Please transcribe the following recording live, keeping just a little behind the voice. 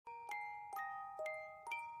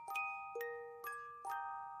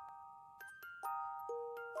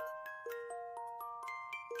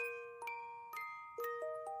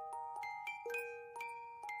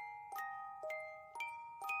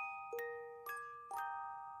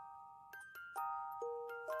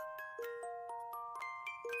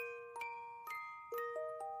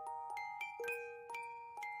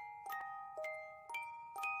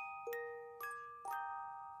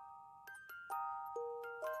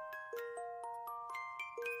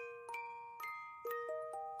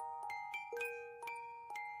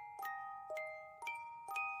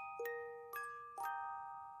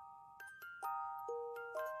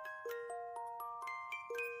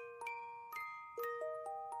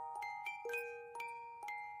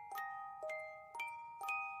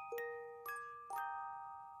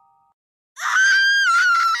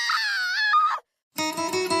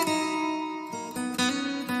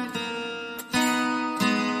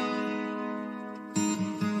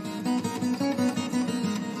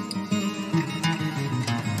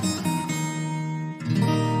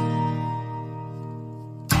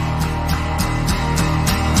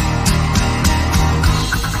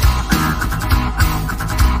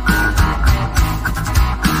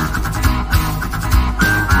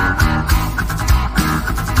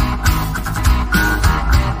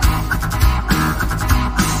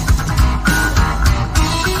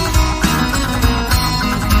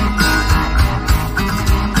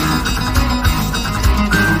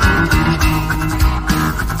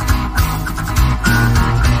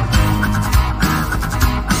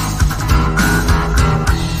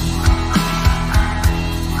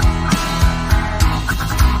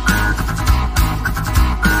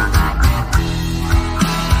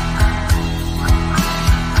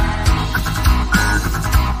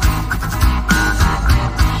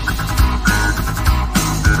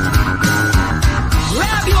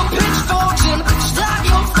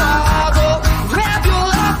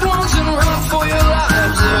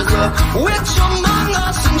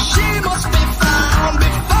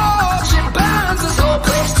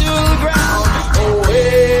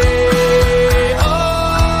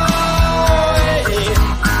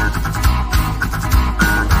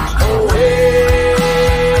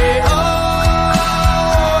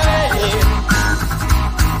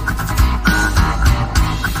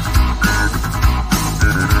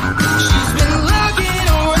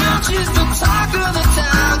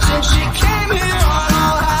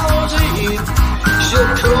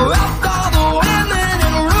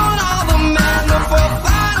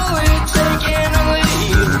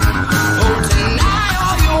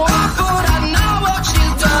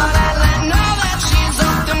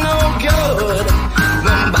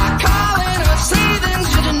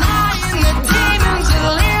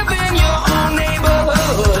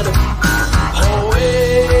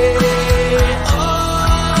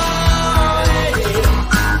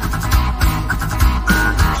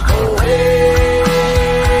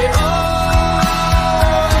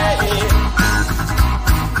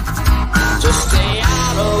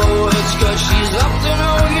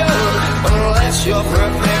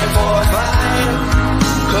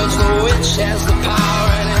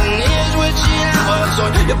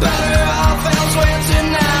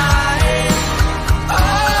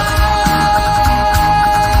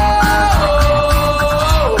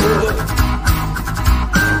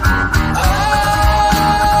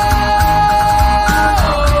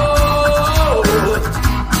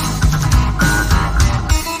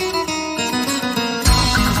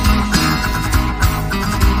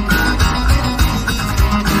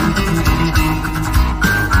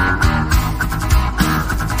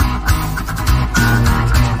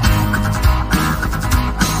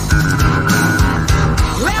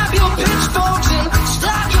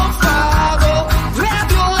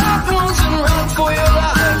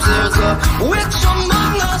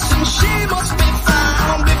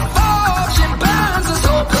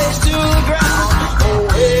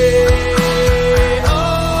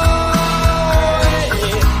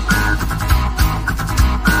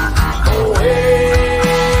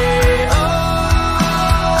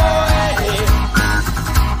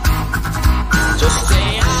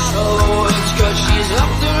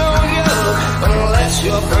guess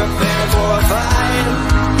you're prepared for a fight.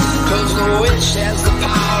 Cause the witch has the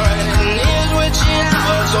power and is witching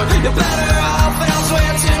out. So you're better off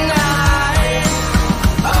elsewhere tonight.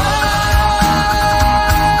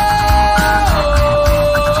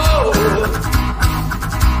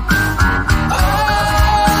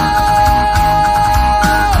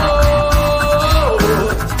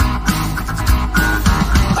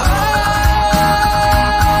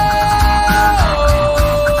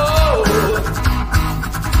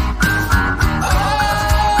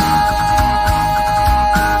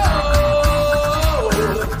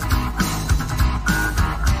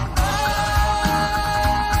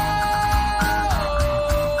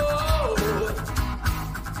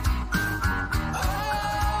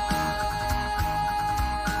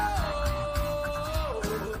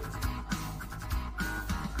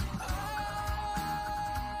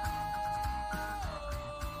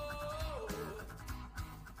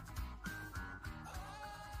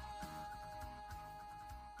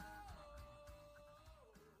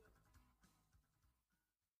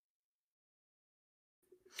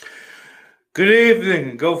 Good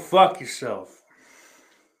evening. Go fuck yourself.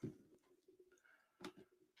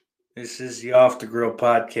 This is the Off the Grill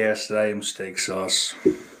podcast. I am Steak Sauce.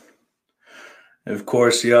 And of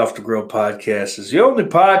course, the Off the Grill podcast is the only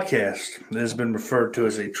podcast that has been referred to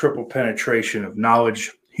as a triple penetration of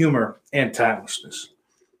knowledge, humor, and timelessness.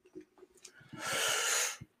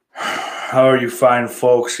 How are you fine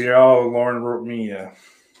folks here? Oh, Lauren wrote me a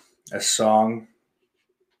song,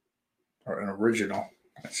 or an original.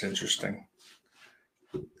 That's interesting.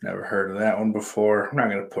 Never heard of that one before. I'm not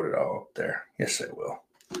going to put it all up there. Yes, I will.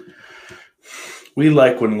 We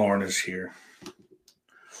like when Lauren is here.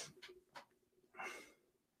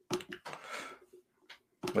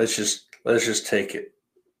 Let's just take it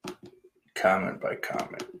comment by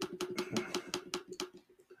comment.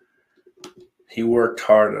 He worked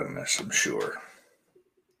hard on this, I'm sure.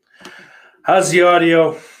 How's the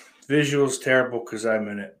audio? Visual's terrible because I'm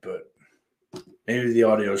in it, but maybe the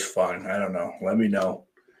audio's fine. I don't know. Let me know.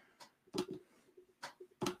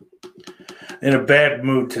 In a bad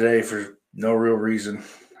mood today for no real reason.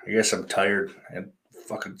 I guess I'm tired. I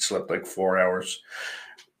fucking slept like 4 hours.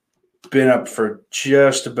 Been up for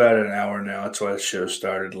just about an hour now. That's why the show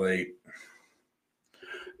started late.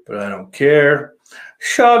 But I don't care.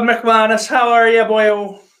 Sean McManus, how are you,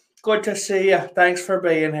 boy? Good to see you. Thanks for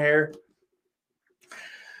being here.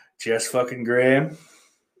 Jess fucking Graham.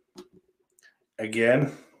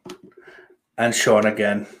 Again. And Sean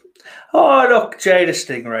again. Oh, look, Jay the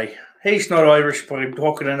Stingray. He's not Irish, but I'm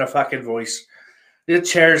talking in a fucking voice. It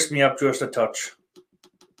cheers me up just a touch.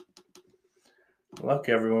 Look,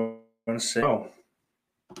 everyone say, oh.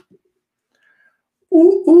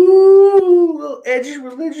 Ooh, little edgy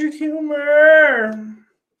religious humor.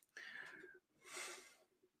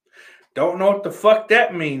 Don't know what the fuck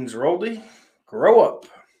that means, Roldy. Grow up.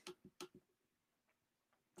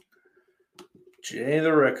 Jay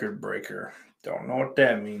the Record Breaker. Don't know what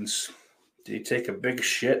that means. Did he take a big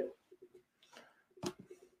shit?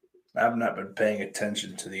 I've not been paying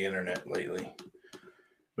attention to the internet lately.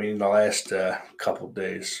 I mean, the last couple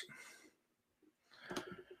days.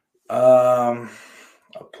 Applause.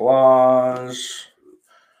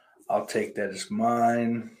 I'll take that as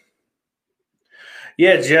mine.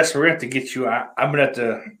 Yeah, Jess, we're going to have to get you. I'm going to have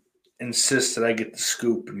to insist that I get the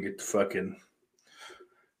scoop and get the fucking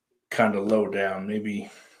kind of low down. Maybe,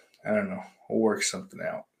 I don't know. We'll work something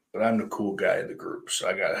out. But I'm the cool guy in the group, so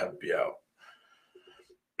I got to help you out.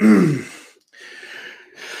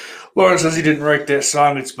 Lauren says he didn't write that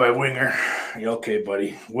song. It's by Winger. Yeah, okay,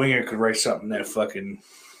 buddy. Winger could write something that fucking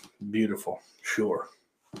beautiful. Sure.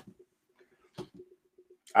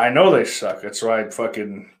 I know they suck. That's why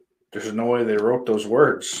there's no way they wrote those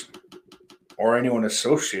words or anyone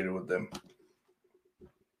associated with them.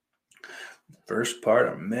 First part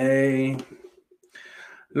of May.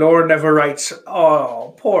 Lauren never writes.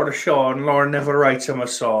 Oh, poor Sean. Lauren never writes him a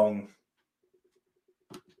song.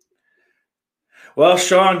 Well,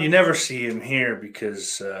 Sean, you never see him here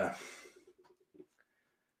because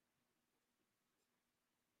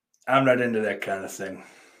I'm not into that kind of thing,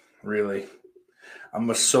 really. I'm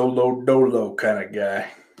a solo dolo kind of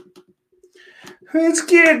guy. It's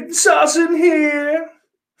getting sauce in here.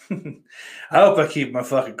 I hope I keep my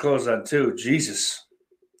fucking clothes on too. Jesus.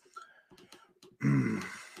 I'm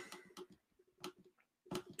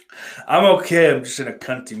okay. I'm just in a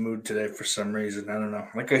cunty mood today for some reason. I don't know.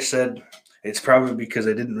 Like I said, it's probably because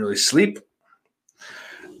I didn't really sleep.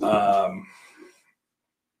 But,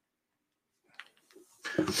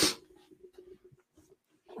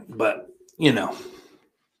 you know,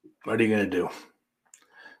 what are you going to do?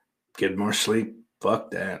 Get more sleep?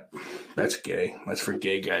 Fuck that. That's gay. That's for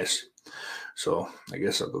gay guys. So I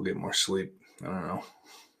guess I'll go get more sleep. I don't know.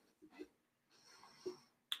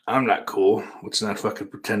 I'm not cool. Let's not fucking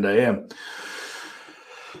pretend I am.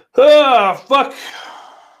 Fuck.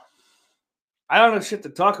 I don't have shit to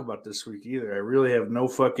talk about this week either. I really have no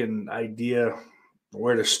fucking idea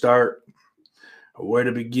where to start or where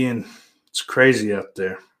to begin. It's crazy out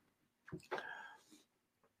there.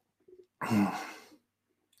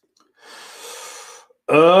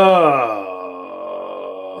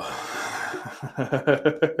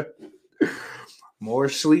 More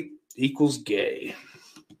sleep equals gay.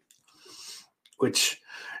 Which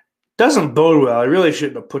doesn't bode well. I really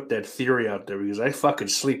shouldn't have put that theory out there because I fucking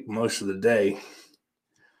sleep most of the day.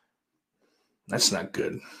 That's not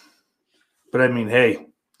good. But I mean, hey,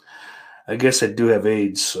 I guess I do have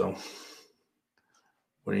AIDS, so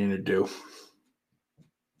what are you going to do?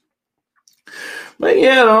 But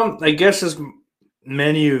yeah, I guess as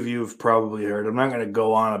many of you have probably heard, I'm not going to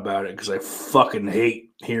go on about it because I fucking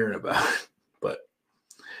hate hearing about it. But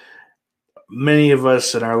many of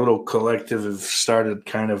us in our little collective have started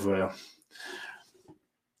kind of a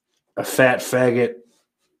fat faggot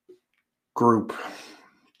group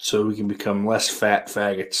so we can become less fat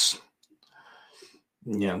faggots.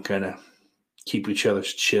 You know, kind of keep each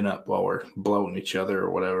other's chin up while we're blowing each other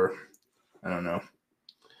or whatever. I don't know.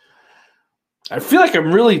 I feel like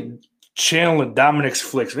I'm really channeling Dominic's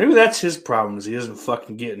flicks. Maybe that's his problem is he doesn't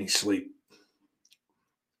fucking get any sleep.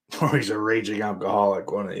 Or he's a raging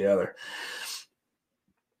alcoholic, one or the other.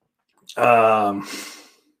 But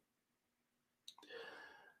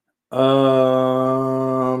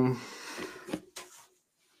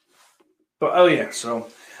oh yeah, so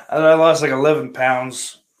I lost like 11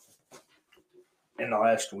 pounds in the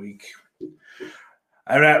last week.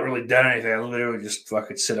 I've not really done anything. I literally just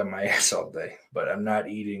fucking sit on my ass all day. But I'm not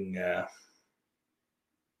eating.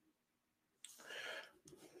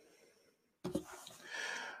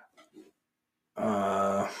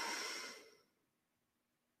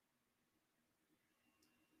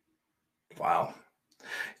 Wow.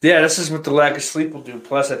 Yeah, this is what the lack of sleep will do.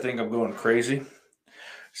 Plus, I think I'm going crazy.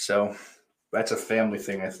 So that's a family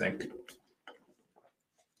thing, I think.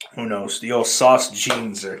 Who knows? The old sauce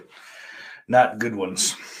genes are not good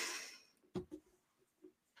ones.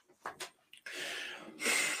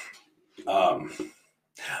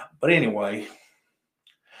 But anyway,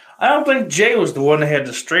 I don't think Jay was the one that had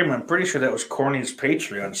the stream. I'm pretty sure that was Corny's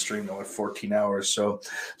Patreon stream that went 14 hours. So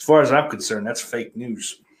as far as I'm concerned, that's fake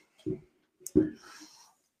news.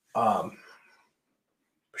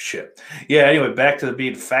 Shit. Yeah, anyway, back to the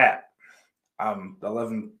being fat. I'm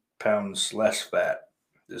 11 pounds less fat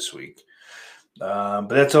this week. But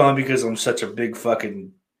that's only because I'm such a big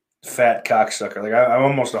fucking fat cocksucker. Like I'm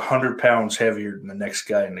almost 100 pounds heavier than the next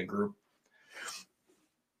guy in the group.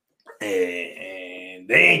 And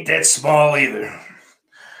they ain't that small either.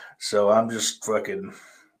 So I'm just fucking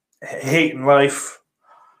hating life.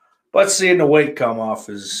 But seeing the weight come off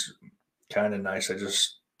is kind of nice. I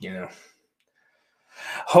just,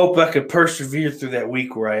 hope I could persevere through that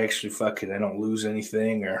week where I actually I don't lose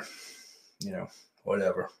anything or,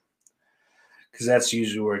 whatever. Because that's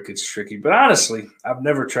usually where it gets tricky. But honestly, I've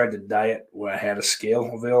never tried to diet when I had a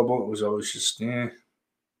scale available. It was always just, I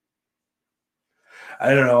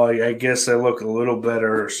don't know. I guess I look a little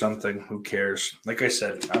better or something. Who cares? Like I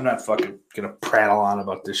said, I'm not fucking going to prattle on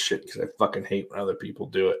about this shit because I fucking hate when other people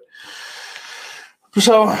do it.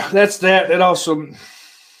 So that's that. It also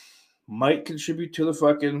might contribute to the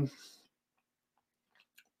fucking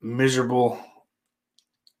miserable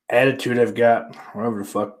attitude I've got, whatever the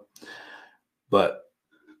fuck. But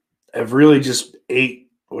I've really just ate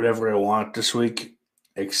whatever I want this week,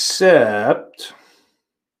 except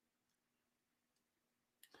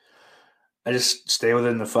I just stay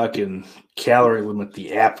within the fucking calorie limit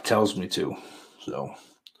the app tells me to. So,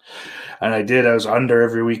 and I did. I was under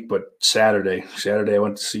every week, but Saturday I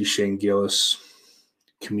went to see Shane Gillis,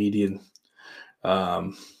 comedian,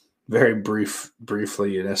 very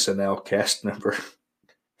briefly an SNL cast member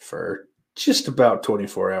for just about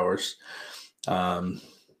 24 hours.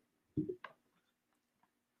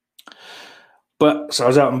 But so I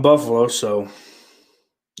was out in Buffalo, so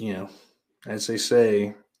as they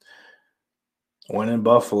say, when in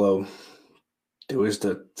Buffalo, do as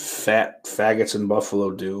the fat faggots in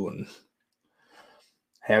Buffalo do and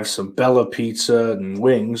have some Bella pizza and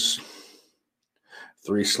wings,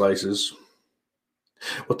 3 slices.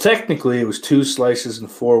 Well, technically it was 2 slices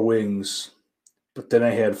and 4 wings, but then I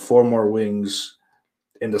had 4 more wings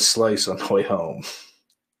in the slice on the way home.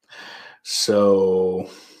 So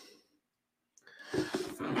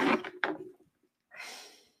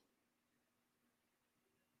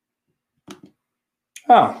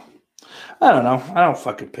Oh, I don't know. I don't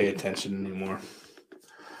fucking pay attention anymore.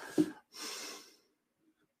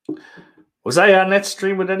 Was I on that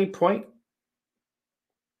stream at any point?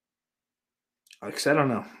 Like, I don't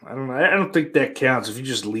know. I don't think that counts if you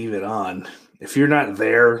just leave it on. If you're not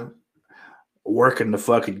there working the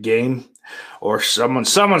fucking game, or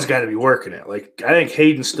someone's got to be working it. Like, I think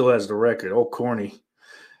Hayden still has the record. Oh, corny,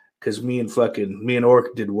 because me and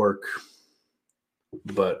Orc did work,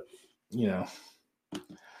 but you know,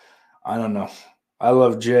 I don't know. I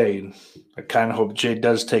love Jay, and I kind of hope Jay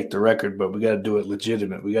does take the record, but we got to do it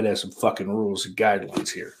legitimate. We got to have some fucking rules and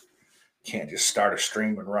guidelines here. Can't just start a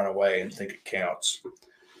stream and run away and think it counts.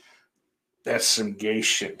 That's some gay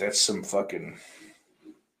shit. That's something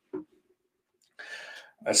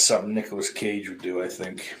Nicolas Cage would do, I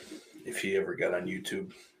think, if he ever got on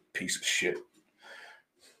YouTube. Piece of shit.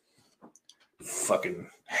 Fucking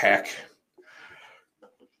hack.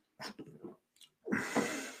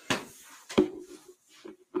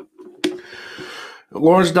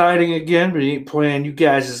 Lauren's dieting again, but he ain't playing you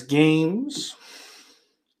guys' games.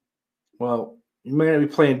 Well, you may not be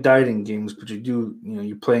playing dieting games, but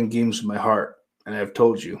you're playing games with my heart. And I've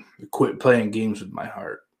told you, quit playing games with my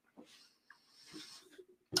heart.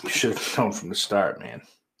 You should have known from the start, man.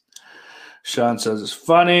 Sean says it's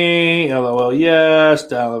funny. LOL, yes.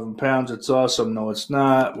 Down 11 pounds. It's awesome. No, it's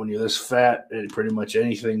not. When you're this fat, pretty much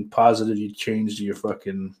anything positive you change to your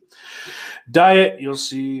fucking diet, you'll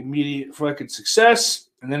see immediate fucking success.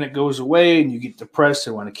 And then it goes away and you get depressed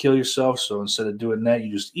and want to kill yourself. So instead of doing that,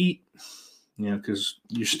 you just eat. Because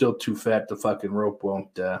you're still too fat. The fucking rope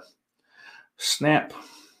won't snap.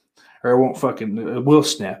 Or it will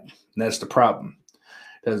snap. And that's the problem.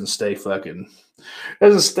 It doesn't stay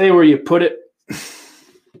where you put it.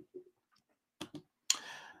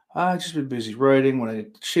 I've just been busy writing when I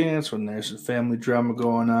get the chance, when there's a family drama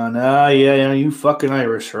going on. Yeah, you fucking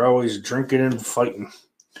Irish are always drinking and fighting.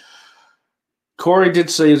 Corey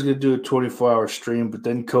did say he was going to do a 24-hour stream, but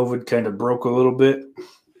then COVID kind of broke a little bit.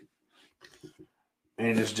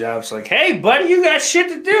 And his job's like, hey, buddy, you got shit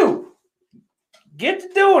to do. Get to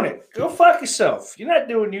doing it. Go fuck yourself. You're not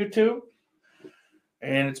doing YouTube.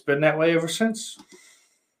 And it's been that way ever since.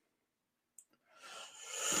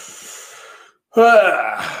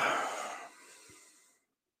 Yeah,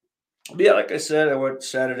 like I said, I went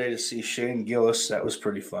Saturday to see Shane Gillis. That was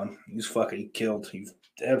pretty fun. He's fucking killed. He's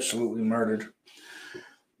absolutely murdered.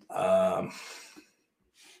 I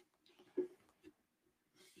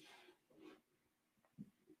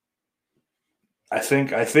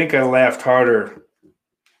think I laughed harder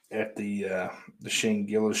at the Shane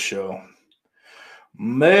Gillis show,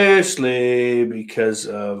 mostly because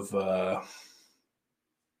of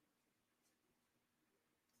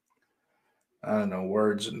I don't know,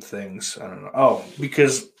 words and things. I don't know. Oh,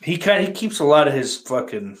 because he keeps a lot of his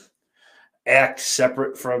fucking act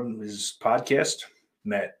separate from his podcast,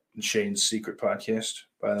 Matt and Shane's secret podcast,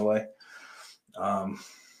 by the way.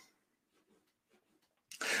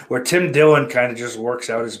 Where Tim Dillon kind of just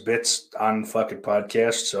works out his bits on fucking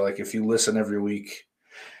podcasts. So, like, if you listen every week,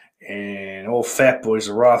 and old Fat Boy's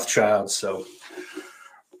a Rothschild, so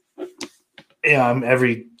yeah,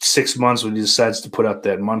 every 6 months when he decides to put out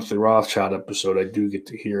that monthly Rothschild episode, I do get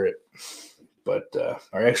to hear it. But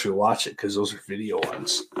I actually watch it because those are video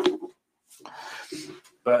ones.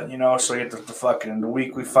 But, so you get the fucking the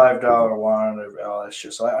weekly $5 one and all that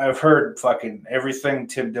shit. So I've heard fucking everything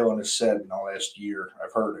Tim Dillon has said in the last year.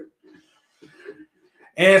 I've heard it.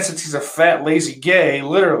 And since he's a fat, lazy gay,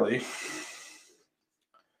 literally,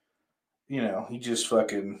 he just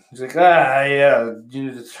fucking, he's like, yeah,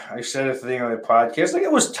 I said a thing on the podcast. Like,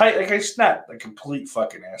 it was tight. Like, it's not a complete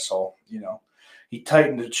fucking asshole, He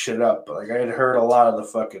tightened the shit up. But, like, I had heard a lot of the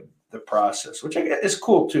process, which I guess is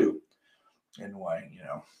cool, too. In a way,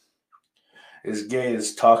 as gay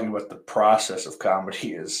as talking about the process of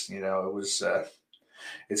comedy is, it was,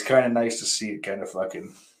 it's kind of nice to see it kind of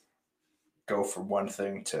fucking go from one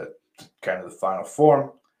thing to kind of the final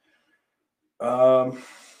form. Oh,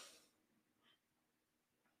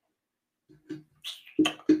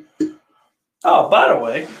 by the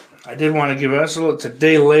way, I did want to give us it's a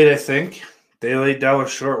day late, I think. Day late, dollar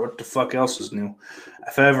short. What the fuck else is new?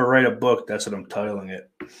 If I ever write a book, that's what I'm titling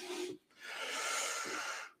it.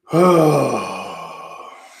 I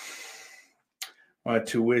want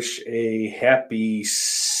to wish a happy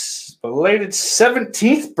belated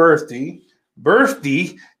 17th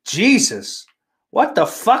birthday. Jesus. What the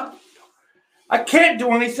fuck? I can't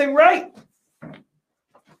do anything right.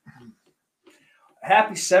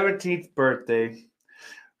 Happy 17th birthday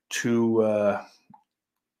to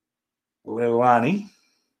Leilani.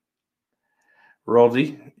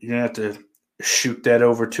 Roldy, you're going to have to shoot that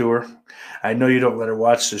over to her. I know you don't let her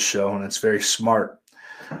watch this show, and it's very smart.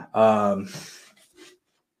 But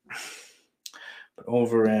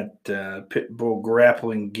over at Pitbull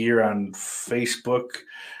Grappling Gear on Facebook,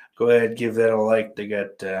 go ahead, give that a like. They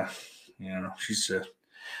got, she's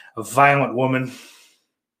a violent woman,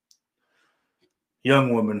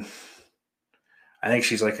 young woman. I think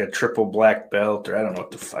she's like a triple black belt, or I don't know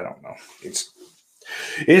I don't know.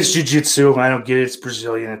 It's jiu-jitsu. I don't get it. It's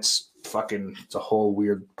Brazilian. It's a whole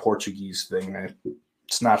weird Portuguese thing.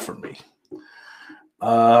 It's not for me.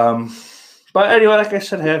 But anyway, like I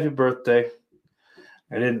said, happy birthday.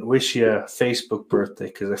 I didn't wish you a Facebook birthday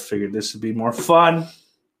because I figured this would be more fun.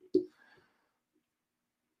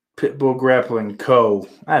 Pitbull Grappling Co.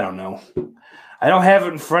 I don't know. I don't have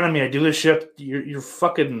it in front of me. I do this shit. You're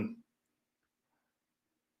fucking...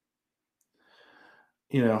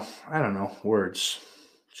 I don't know. Words.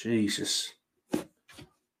 Jesus.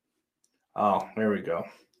 Oh, there we go.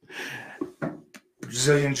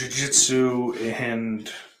 Brazilian Jiu-Jitsu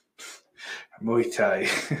and Muay Thai.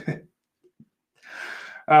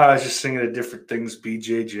 I was just thinking of different things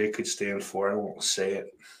BJJ could stand for. I won't say it.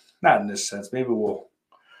 Not in this sense. Maybe we'll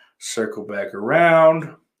circle back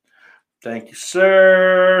around. Thank you,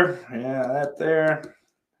 sir. Yeah, that there.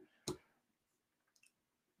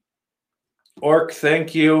 Orc,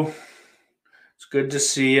 thank you. It's good to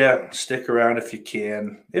see you. Stick around if you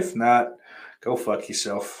can. If not, go fuck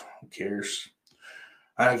yourself. Who cares?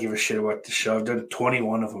 I don't give a shit about the show. I've done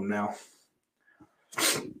 21 of them now.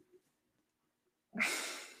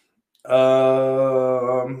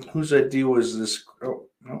 Whose idea was this? Oh,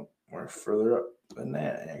 no, we're further up than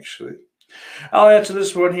that, actually. I'll answer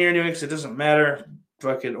this one here anyway, because it doesn't matter.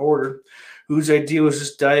 Fucking order. Whose idea was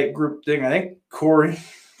this diet group thing? I think Corey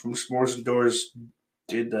from S'mores and Doors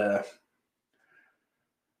did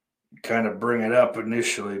kind of bring it up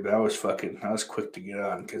initially, but I was quick to get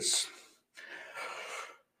on because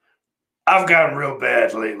I've gotten real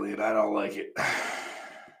bad lately and I don't like it.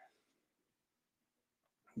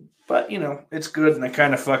 But, it's good and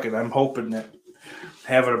I'm hoping that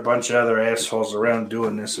having a bunch of other assholes around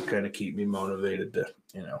doing this will kind of keep me motivated to,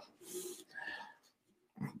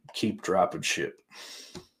 keep dropping shit.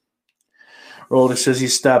 Rolda says he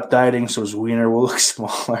stopped dieting so his wiener will look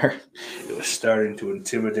smaller. It was starting to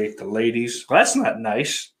intimidate the ladies. Well, that's not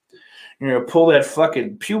nice. You're going to pull that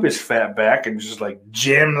fucking pubis fat back and just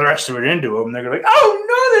jam the rest of it into them. They're going to be like, oh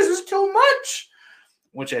no, this is too much.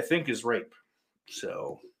 Which I think is rape.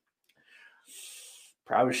 So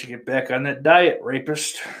probably should get back on that diet,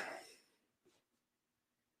 rapist.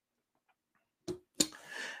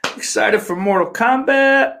 Excited for Mortal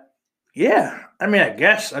Kombat? Yeah. I mean, I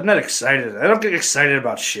guess. I'm not excited. I don't get excited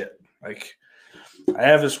about shit. I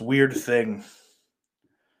have this weird thing.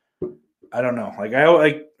 I don't know.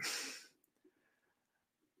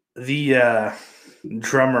 The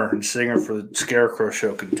drummer and singer for the Scarecrow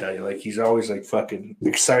show can tell you. He's always fucking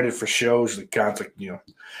excited for shows,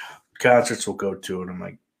 concerts we'll go to, and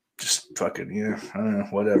I'm just fucking, I don't know,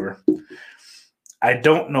 whatever. I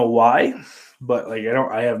don't know why, but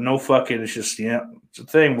I have no fucking, it's just, it's a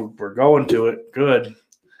thing. We're going to it. Good.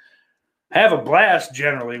 Have a blast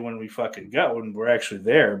generally when we fucking go, when we're actually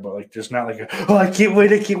there, but there's not oh, I can't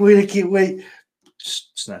wait. It's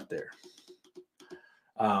not there.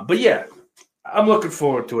 But yeah, I'm looking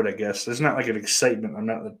forward to it, I guess. There's not an excitement. I'm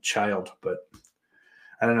not a child, but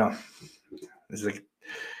I don't know.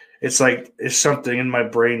 It's something in my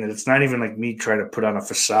brain that it's not even me trying to put on a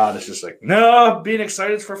facade. It's just no, being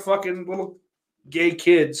excited for fucking little gay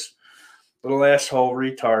kids, little asshole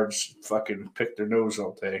retards fucking pick their nose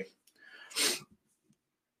all day.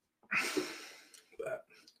 But,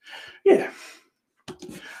 yeah.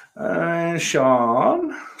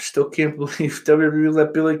 Sean, still can't believe WWE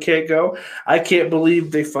let Billy Kay go. I can't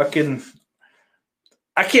believe I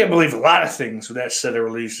can't believe a lot of things with that set of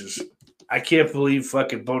releases. I can't believe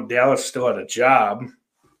fucking Bo Dallas still had a job,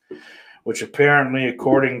 which apparently,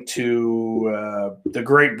 according to the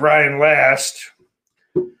great Brian Last,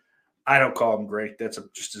 I don't call him great. That's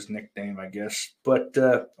just his nickname, I guess. But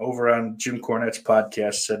over on Jim Cornette's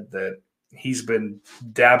podcast said that he's been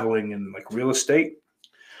dabbling in real estate.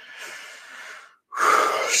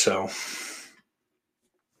 So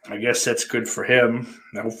I guess that's good for him.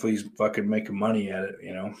 Hopefully he's fucking making money at it,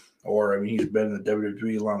 Or, he's been in the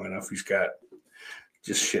WWE long enough. He's got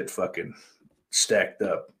just shit fucking stacked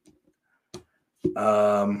up.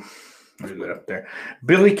 Let me go up there.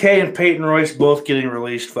 Billy Kay and Peyton Royce both getting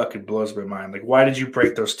released fucking blows my mind. Why did you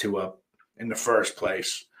break those two up in the first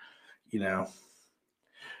place?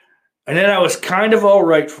 And then I was kind of all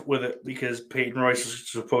right with it because Peyton Royce was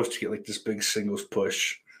supposed to get this big singles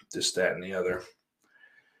push. this, that, and the other.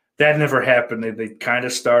 That never happened. They kind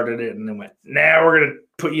of started it and then went, nah, we're going to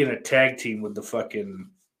put you in a tag team with the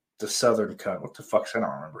Southern cunt. What the fuck's, I don't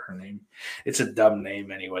remember her name. It's a dumb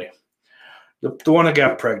name anyway. The one that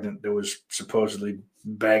got pregnant that was supposedly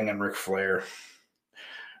banging Ric Flair.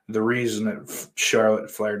 The reason that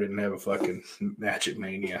Charlotte Flair didn't have a fucking match at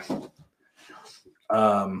Mania.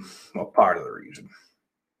 Well, part of the reason.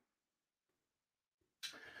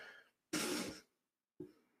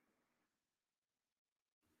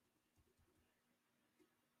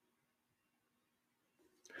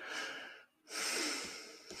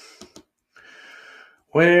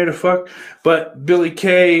 Where the fuck? But Billie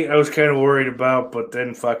Kay, I was kind of worried about, but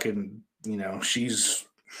then fucking, she's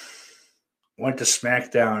went to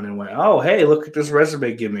SmackDown and went, oh, hey, look at this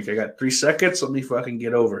resume gimmick. I got 3 seconds. Let me fucking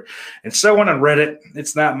get over. And someone on Reddit,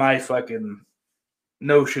 it's not my fucking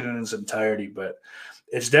notion in its entirety, but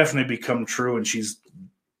it's definitely become true. And she's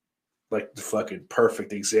like the fucking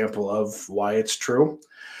perfect example of why it's true.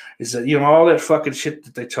 Is that, all that fucking shit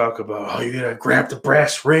that they talk about. Oh, you gotta grab the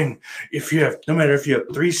brass ring. No matter if you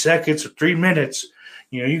have 3 seconds or 3 minutes,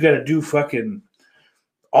 you gotta do fucking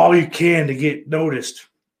all you can to get noticed.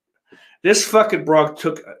 This fucking broad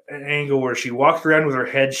took an angle where she walked around with her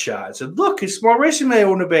head shot and said, look, it's more resume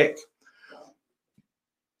on the back.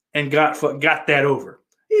 And got that over.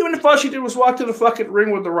 Even if all she did was walk to the fucking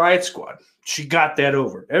ring with the Riot Squad, she got that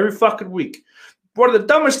over every fucking week. One of the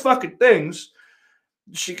dumbest fucking things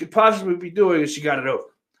she could possibly be doing is she got it over.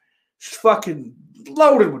 She's fucking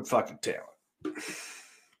loaded with fucking talent.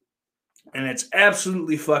 And it's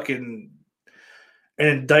absolutely fucking an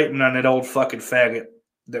indictment on that old fucking faggot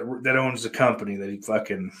that owns the company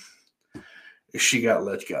that she got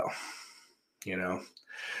let go.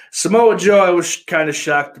 Samoa Joe, I was kind of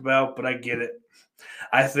shocked about, but I get it.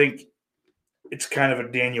 I think it's kind of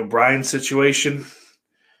a Daniel Bryan situation,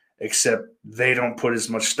 except they don't put as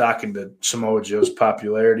much stock into Samoa Joe's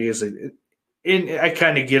popularity as they. I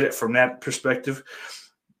kind of get it from that perspective.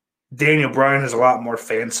 Daniel Bryan has a lot more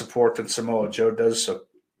fan support than Samoa Joe does, so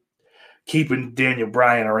keeping Daniel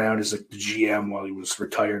Bryan around as like the GM while he was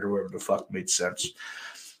retired or whatever the fuck made sense.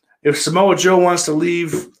 If Samoa Joe wants to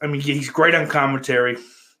leave, I mean, he's great on commentary.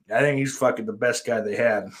 I think he's fucking the best guy they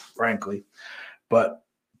had, frankly. But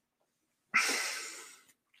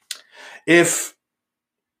if,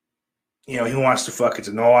 he wants to fucking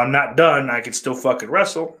say, no, I'm not done, I can still fucking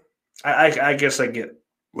wrestle, I guess I get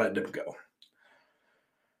letting him go.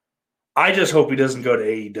 I just hope he doesn't go to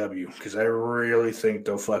AEW because I really think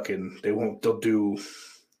they'll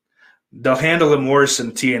handle him worse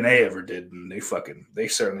than TNA ever did, and they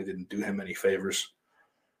certainly didn't do him any favors.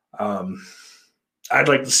 I'd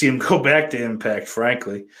like to see him go back to Impact,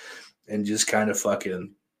 frankly, and just kind of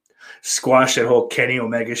fucking squash that whole Kenny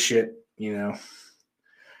Omega shit,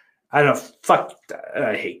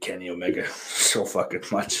 I hate Kenny Omega so fucking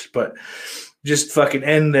much, but just fucking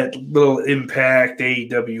end that little Impact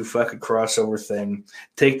AEW fucking crossover thing.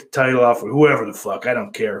 Take the title off of whoever the fuck, I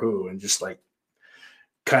don't care who, and just like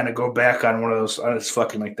kind of go back on one of those, on his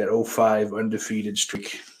fucking like that 05 undefeated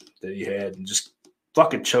streak that he had, and just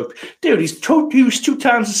fucking choked. Dude, he was 2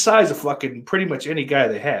 times the size of fucking pretty much any guy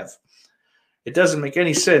they have. It doesn't make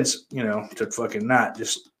any sense, to fucking not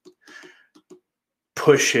just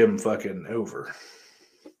push him fucking over.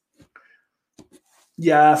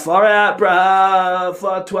 Yeah, for it, bro.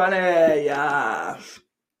 420, yeah.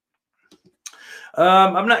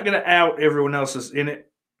 I'm not going to out everyone else that's in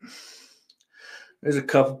it. There's a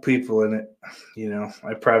couple people in it.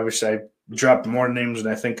 I probably wish I dropped more names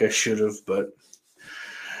than I think I should have, but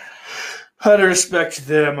out of respect to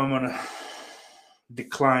them, I'm going to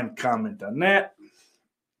decline comment on that.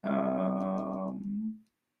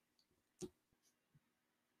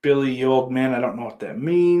 Billy, you old man, I don't know what that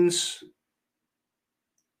means.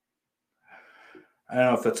 I don't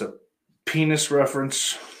know if that's a penis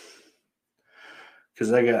reference,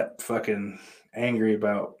 because I got fucking angry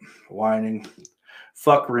about whining.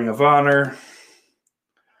 Fuck Ring of Honor.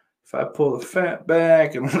 If I pull the fat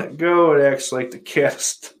back and let it go, it acts like the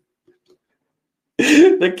cast.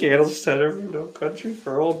 The Cattle Center for No Country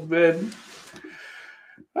for Old Men.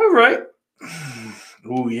 All right.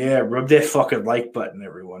 Oh, yeah. Rub that fucking like button,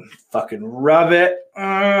 everyone. Fucking rub it.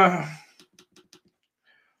 I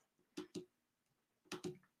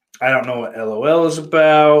don't know what LOL is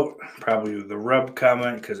about. Probably the rub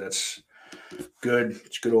comment, because that's good.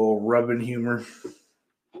 It's good old rubbing humor.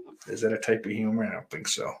 Is that a type of humor? I don't think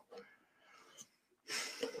so.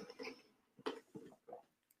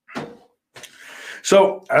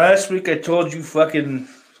 So, last week I told you fucking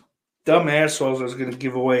dumb assholes I was going to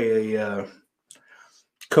give away a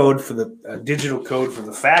code for the digital code for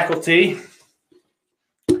the faculty.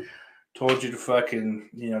 Told you to fucking,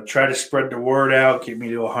 try to spread the word out, get me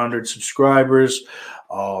to 100 subscribers,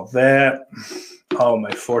 all that. Oh,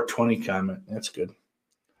 my 420 comment. That's good.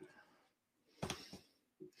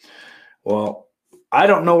 Well, I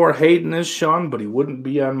don't know where Hayden is, Sean, but he wouldn't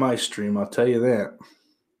be on my stream. I'll tell you that.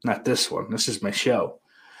 Not this one. This is my show.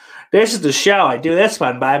 This is the show. I do this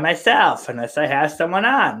one by myself unless I have someone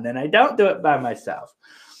on. Then I don't do it by myself.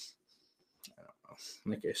 I don't know.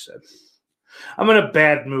 Like I said, I'm in a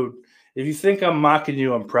bad mood. If you think I'm mocking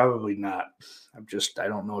you, I'm probably not. I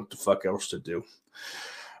don't know what the fuck else to do.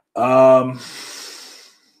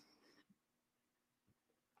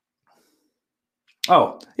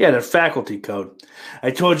 Oh, yeah, the faculty code.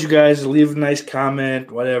 I told you guys to leave a nice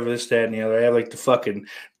comment, whatever, this, that, and the other. I have like the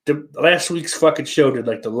last week's fucking show did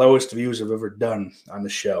like the lowest views I've ever done on the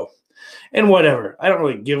show. And whatever. I don't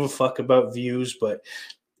really give a fuck about views, but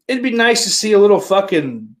it'd be nice to see a little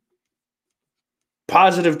fucking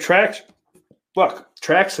positive traction. Fuck,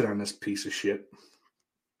 traction on this piece of shit.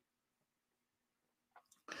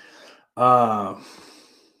 Where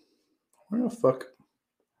the fuck?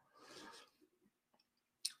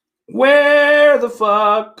 Where the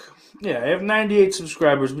fuck? Yeah, I have 98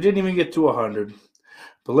 subscribers. We didn't even get to 100.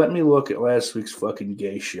 But let me look at last week's fucking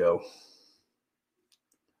gay show.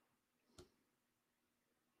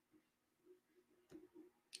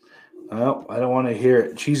 Well, I don't want to hear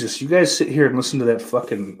it. Jesus, you guys sit here and listen to that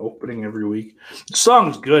fucking opening every week. The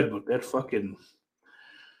song's good, but that fucking...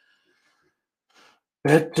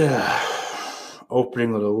 That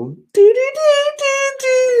opening little...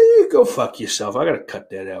 Go fuck yourself. I gotta cut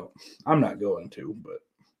that out. I'm not going to, but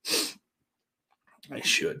I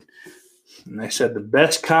should. And I said the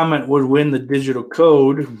best comment would win the digital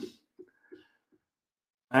code.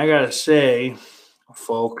 I gotta say,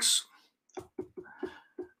 folks...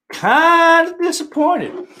 Kind of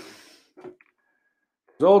disappointed.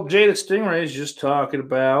 The old Jada Stingray is just talking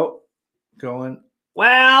about going,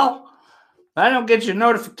 well, I don't get your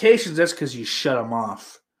notifications. That's because you shut them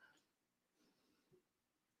off.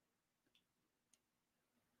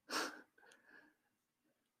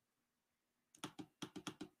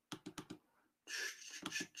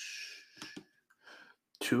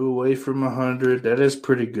 Two away from 100. That is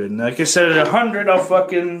pretty good. And like I said, at 100,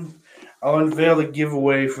 I'll unveil the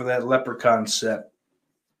giveaway for that Leprechaun set.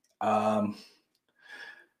 That'd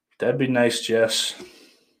be nice, Jess.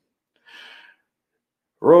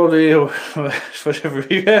 Rolly, whatever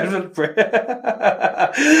you have.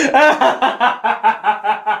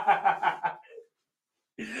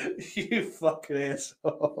 You fucking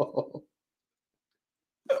asshole.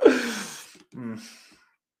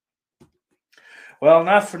 Well,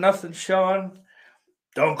 not for nothing, Sean.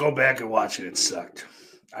 Don't go back and watch it. It sucked.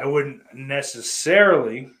 I wouldn't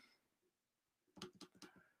necessarily,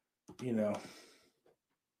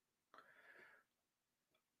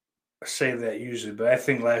 say that usually, but I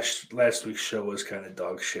think last week's show was kind of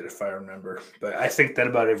dog shit, if I remember. But I think that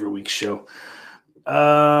about every week's show.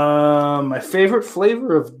 My favorite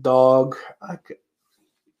flavor of dog.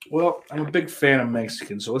 Well, I'm a big fan of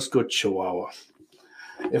Mexican, so let's go Chihuahua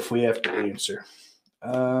if we have to answer.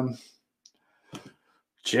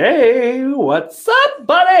 Jay, what's up,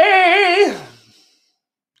 buddy?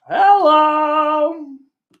 Hello.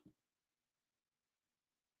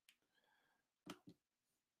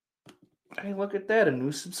 Hey, look at that, a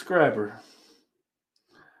new subscriber.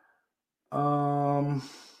 I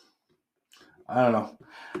don't know.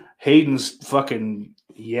 Hayden's fucking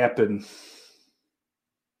yapping.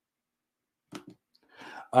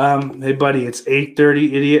 Hey, buddy, it's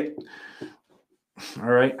 8:30, idiot.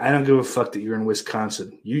 All right, I don't give a fuck that you're in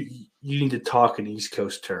Wisconsin. You need to talk in East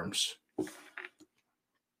Coast terms.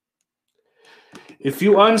 If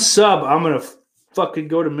you unsub, I'm gonna fucking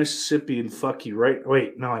go to Mississippi and fuck you, right?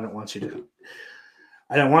 Wait, no, I don't want you to.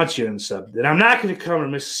 I don't want you to unsub. And I'm not gonna come to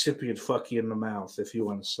Mississippi and fuck you in the mouth if you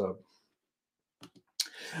want to sub.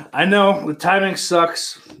 I know the timing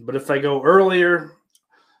sucks, but if I go earlier,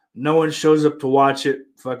 no one shows up to watch it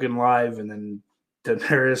fucking live, and then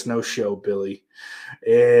there is no show, Billy.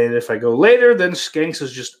 And if I go later, then Skanks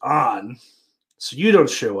is just on, so you don't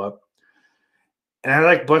show up. And I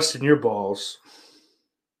like busting your balls.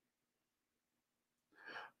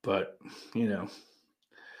 But,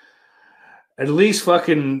 at least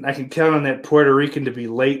fucking I can count on that Puerto Rican to be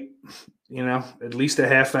late, at least a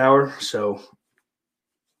half hour. So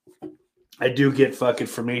I do get fucking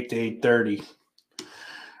from 8 to 8:30.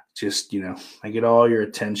 Just, I get all your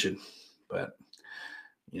attention. But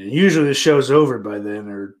usually the show's over by then,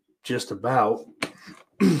 or just about.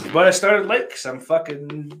 But I started late because I'm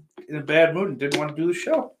fucking in a bad mood and didn't want to do the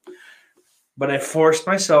show. But I forced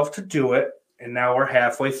myself to do it, and now we're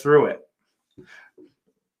halfway through it.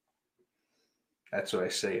 That's what I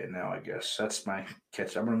say it now, I guess. That's my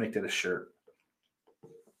catch. I'm going to make that a shirt.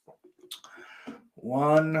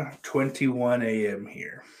 1:21 a.m.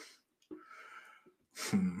 here.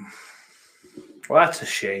 Well, that's a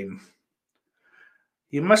shame.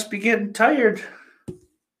 You must be getting tired.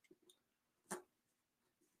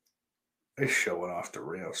 It's showing off the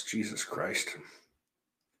rails. Jesus Christ.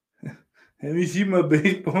 Have you seen my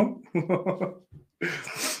baseball?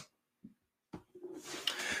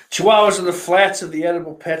 Chihuahuas are the flats of the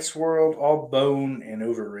edible pets world, all bone and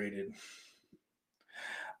overrated.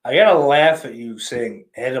 I gotta laugh at you saying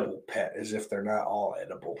edible pet as if they're not all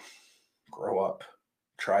edible. Grow up.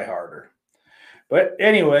 Try harder. But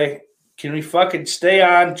anyway, can we fucking stay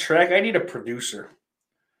on track? I need a producer.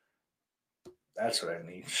 That's what I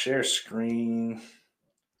need. Share screen.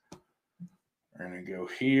 We're going to go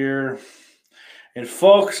here. And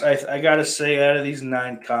folks, I got to say, out of these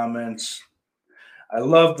 9 comments, I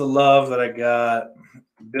love the love that I got.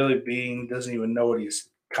 Billy Bean doesn't even know what he's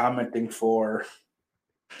commenting for.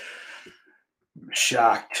 I'm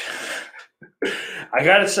shocked. I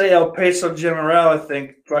got to say, El Peso General, I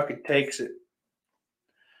think, fucking takes it.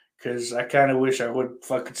 Because I kind of wish I would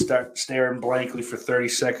fucking start staring blankly for 30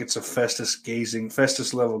 seconds of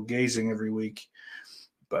Festus level gazing every week.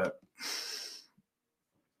 But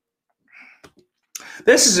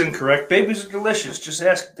this is incorrect. Babies are delicious. Just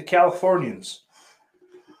ask the Californians.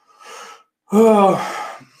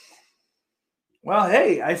 Oh. Well,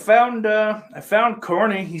 hey, I found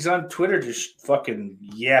Corny. He's on Twitter just fucking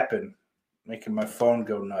yapping, making my phone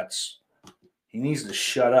go nuts. He needs to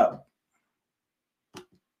shut up.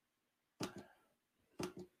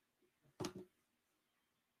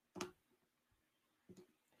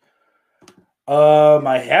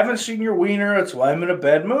 I haven't seen your wiener. That's why I'm in a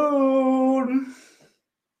bad mood.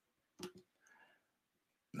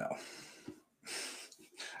 No.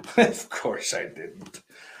 Of course I didn't.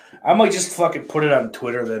 I might just fucking put it on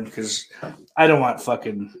Twitter then, because I don't want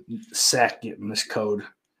fucking Sack getting this code.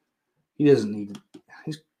 He doesn't need it.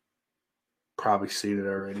 He's probably seen it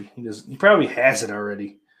already. He probably has it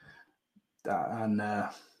already on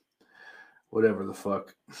whatever the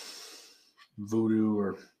fuck, Voodoo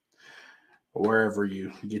or wherever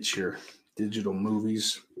you get your digital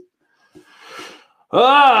movies.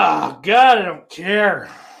 Oh, God, I don't care.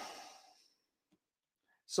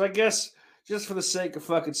 So I guess just for the sake of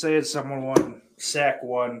fucking saying someone won, Sack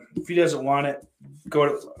won. If he doesn't want it, go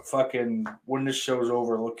to fucking, when this show's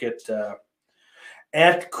over, look at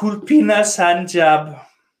Kulpina Sanjab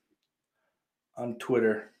on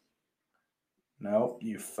Twitter. No,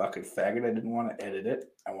 you fucking faggot. I didn't want to edit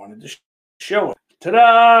it. I wanted to show it.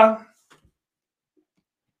 Ta-da!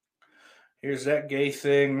 Here's that gay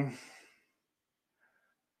thing.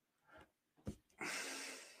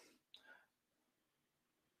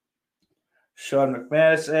 Sean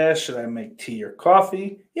McManus asked, should I make tea or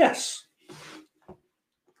coffee? Yes.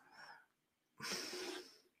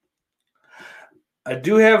 I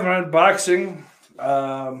do have an unboxing.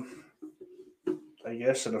 I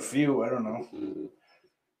guess in a few. I don't know.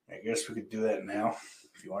 I guess we could do that now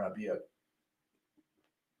if you want to be a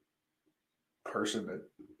person that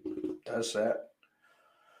does that.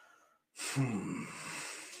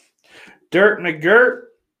 Dirt McGirt,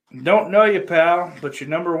 don't know you, pal, but you're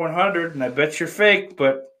number 100, and I bet you're fake,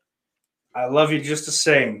 but I love you just the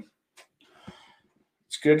same.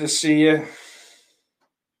 It's good to see you.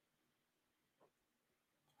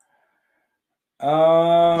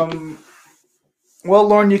 Well,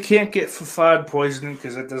 Lauren, you can't get food poisoning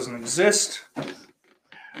because it doesn't exist.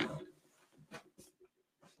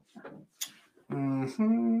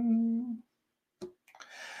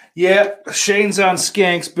 Yeah, Shane's on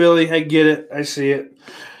Skanks, Billy. I get it. I see it.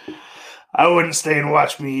 I wouldn't stay and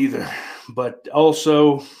watch me either. But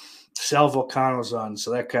also, Sal Volcano's on,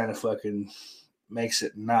 so that kind of fucking makes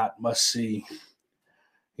it not must-see.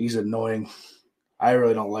 He's annoying. I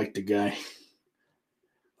really don't like the guy.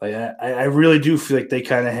 Like I really do feel like they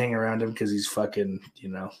kind of hang around him because he's fucking,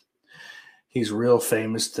 he's real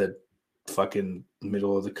famous to fucking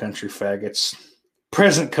middle of the country faggots.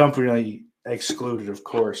 Present company excluded, of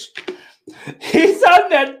course. He's on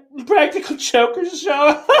that Practical Jokers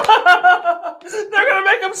show. They're gonna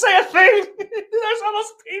make him say a thing. There's all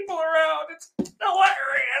those people around. It's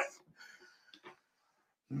hilarious.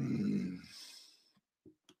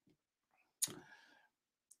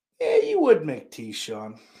 Yeah, you would make tea,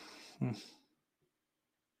 Sean.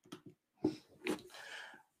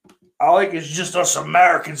 I like it's just us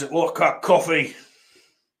Americans that look up coffee.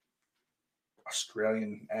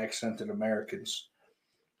 Australian accented Americans.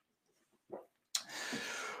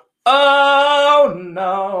 Oh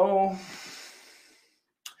no.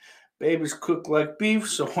 Babies cook like beef,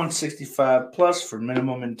 so 165 plus for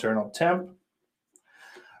minimum internal temp.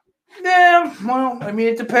 Yeah, well, I mean,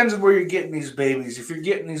 it depends on where you're getting these babies. If you're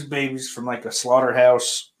getting these babies from like a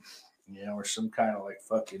slaughterhouse, or some kind of like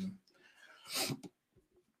fucking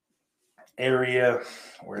area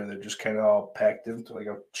where they're just kind of all packed into like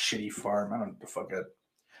a shitty farm. I don't know the fuck.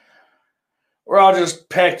 We're all just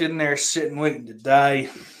packed in there, sitting, waiting to die.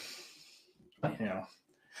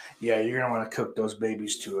 Yeah, you're gonna want to cook those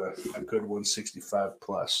babies to a good 165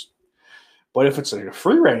 plus. But if it's like a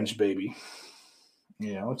free range baby,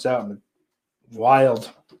 it's out in the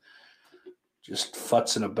wild, just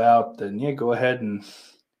futzing about, then yeah, go ahead and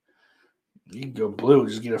you can go blue.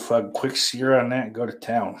 Just get a fucking quick sear on that and go to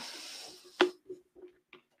town.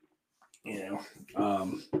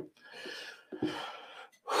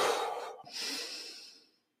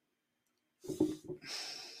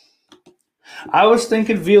 I was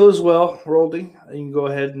thinking veal as well, Roldy. You can go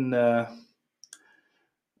ahead and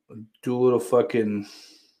do a little fucking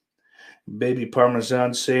baby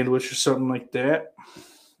Parmesan sandwich or something like that.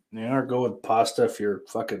 Or go with pasta if you're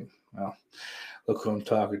fucking, well, look who I'm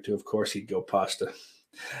talking to. Of course he'd go pasta.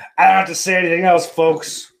 I don't have to say anything else,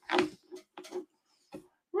 folks.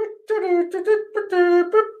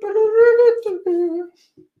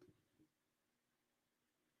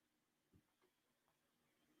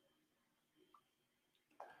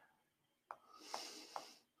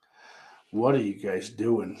 What are you guys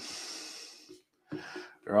doing?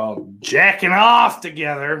 They're all jacking off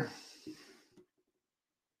together.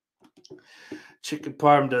 Chicken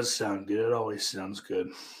parm does sound good. It always sounds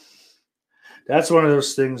good. That's one of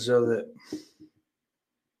those things, though, that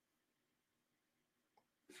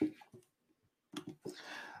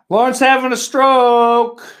Lauren's having a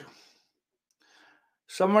stroke.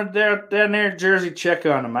 Someone down there in Jersey, check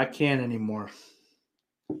on him. I can't anymore.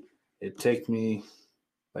 It'd take me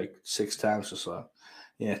like 6 times or so.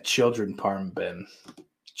 Yeah, children parm, Ben.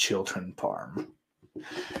 Children parm.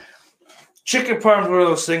 Chicken parm is one of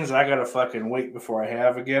those things I gotta fucking wait before I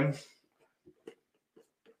have again.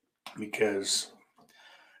 Because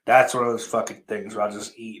that's one of those fucking things where I'll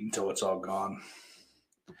just eat until it's all gone.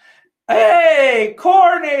 Hey,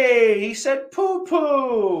 Corny! He said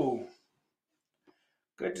poo-poo!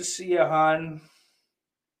 Good to see you, hon.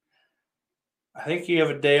 I think you have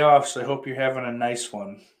a day off, so I hope you're having a nice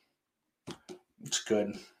one. It's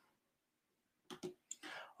good.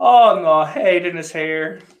 Oh, no, hate in his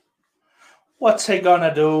hair. What's he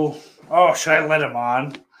gonna do? Oh, should I let him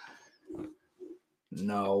on?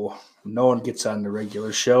 No one gets on the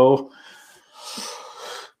regular show.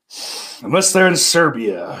 Unless they're in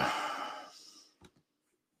Serbia.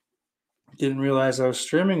 Didn't realize I was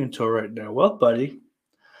streaming until right now. Well, buddy,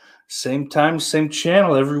 same time, same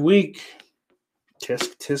channel every week.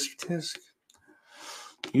 Tisk, tisk, tisk.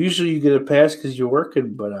 Usually you get a pass because you're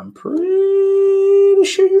working, but I'm pretty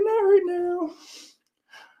sure you're not right now.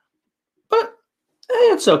 But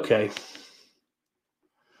it's okay.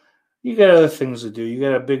 You got other things to do. You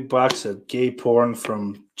got a big box of gay porn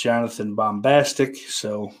from Jonathan Bombastic,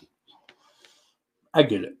 so I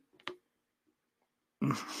get it.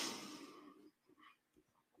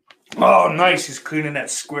 Oh, nice. He's cleaning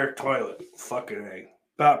that square toilet. Fucking A.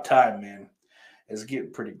 About time, man. It's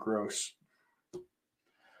getting pretty gross.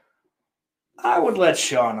 I would let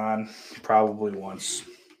Sean on probably once.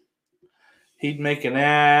 He'd make an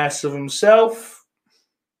ass of himself.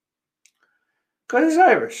 Because he's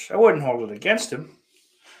Irish. I wouldn't hold it against him.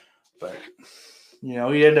 But,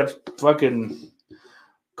 he'd end up fucking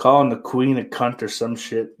calling the queen a cunt or some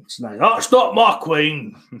shit. It's not, oh, it's not my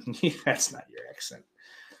queen. That's not your accent.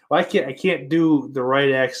 Well, I can't do the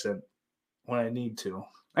right accent when I need to.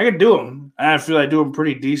 I can do them. I feel I do them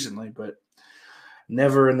pretty decently, but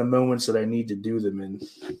never in the moments that I need to do them in.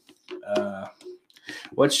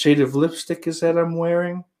 What shade of lipstick is that I'm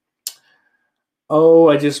wearing? Oh,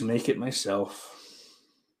 I just make it myself.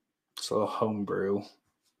 It's a little homebrew.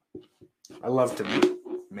 I love to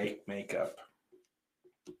make makeup.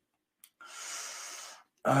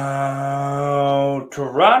 Oh,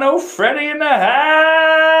 Toronto Freddy in the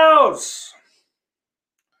house.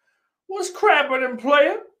 What's crapping and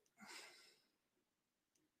playing?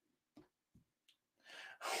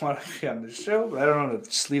 Want to be on the show? But I don't know,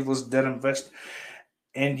 the sleeveless denim vest.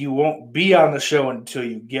 And you won't be on the show until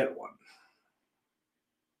you get one.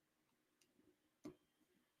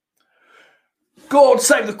 God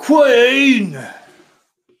save the queen!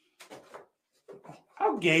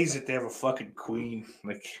 How gay is it to have a fucking queen?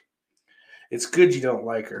 Like, It's good you don't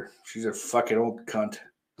like her. She's a fucking old cunt.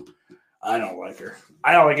 I don't like her.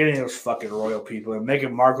 I don't like any of those fucking royal people. And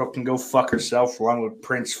Meghan Markle can go fuck herself along with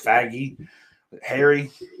Prince Faggy,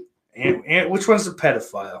 Harry. And which one's the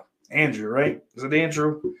pedophile? Andrew, right? Is it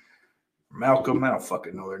Andrew? Malcolm? I don't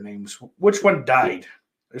fucking know their names. Which one died?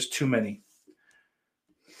 There's too many.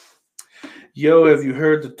 Yo, have you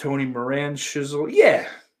heard the Tony Moran shizzle? Yeah,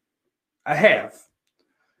 I have.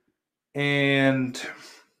 And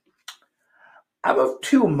I'm of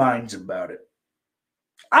two minds about it.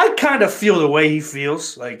 I kind of feel the way he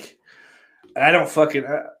feels. Like, I don't fucking...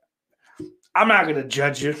 I'm not going to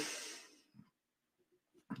judge you.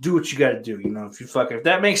 Do what you got to do. You know, if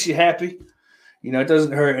that makes you happy, you know, it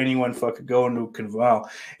doesn't hurt anyone fucking going to a convention. Well,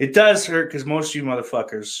 it does hurt because most of you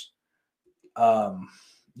motherfuckers,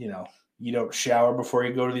 you know, you don't shower before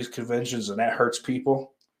you go to these conventions, and that hurts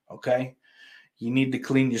people. Okay? You need to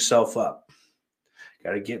clean yourself up.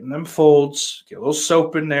 Got to get in them folds, get a little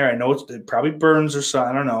soap in there. I know it probably burns or something.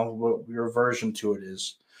 I don't know what your aversion to it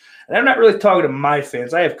is. And I'm not really talking to my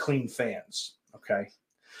fans. I have clean fans, okay?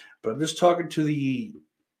 But I'm just talking to the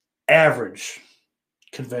average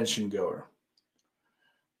convention goer.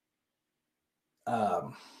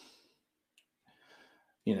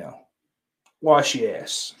 You know, wash your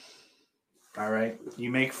ass. All right? You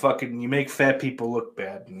make fat people look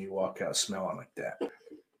bad when you walk out smelling like that.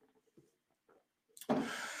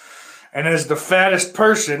 And as the fattest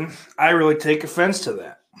person, I really take offense to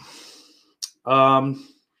that.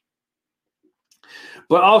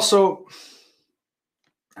 But also,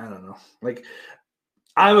 I don't know. Like,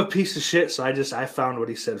 I'm a piece of shit, so I found what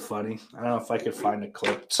he said funny. I don't know if I could find a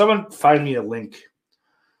clip. Someone find me a link.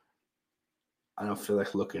 I don't feel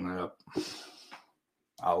like looking it up.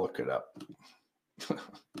 I'll look it up.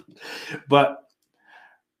 But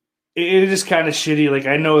it is kind of shitty. Like,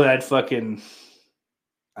 I know that fucking...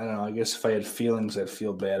 I don't know. I guess if I had feelings, I'd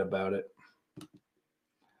feel bad about it.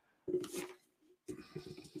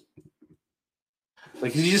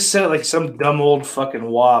 Like, he just said it like some dumb old fucking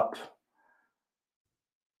wop.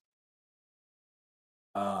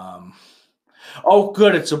 Oh,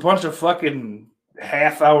 good. It's a bunch of fucking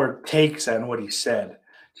half-hour takes on what he said.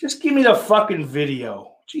 Just give me the fucking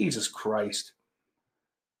video. Jesus Christ.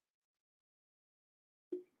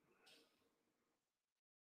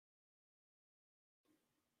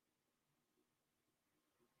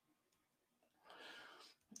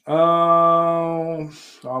 Oh,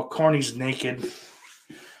 Corny's naked.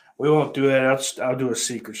 We won't do that. I'll do a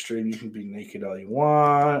secret stream. You can be naked all you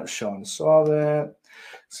want. Sean saw that.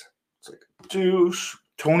 It's like a douche.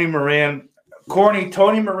 Tony Moran. Corny,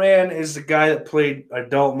 Tony Moran is the guy that played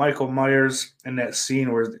adult Michael Myers in that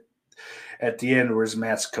scene where at the end where his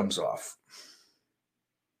mask comes off.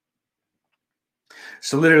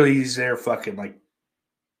 So literally he's there fucking like,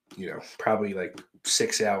 you know, probably like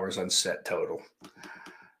 6 hours on set total.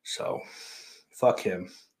 So fuck him.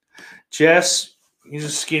 Jess, he's a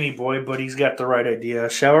skinny boy, but he's got the right idea.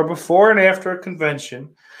 Shower before and after a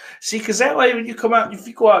convention. See, because that way when you come out, if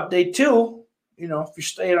you go out day 2, you know, if you're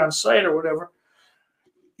staying on site or whatever,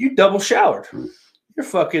 you double showered.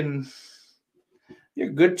 You're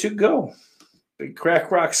good to go. Big Crack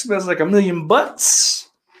Rock smells like a million butts.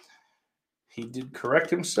 He did correct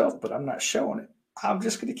himself, but I'm not showing it. I'm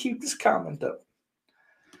just going to keep this comment up.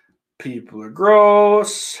 People are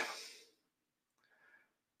gross.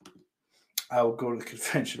 I will go to the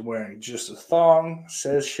convention wearing just a thong,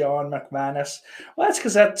 says Sean McManus. Well, that's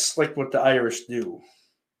because that's like what the Irish do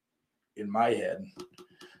in my head.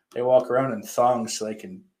 They walk around in thongs so they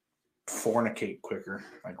can fornicate quicker,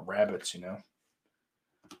 like rabbits, you know.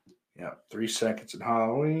 Yeah, 3 seconds in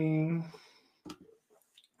Halloween.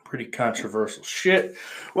 Pretty controversial shit.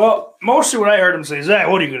 Well, mostly what I heard him say is,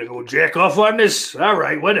 what are you going to go jack off on this? All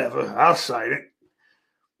right, whatever. I'll sign it.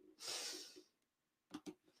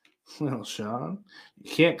 Well, Sean,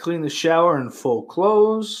 you can't clean the shower in full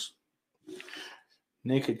clothes.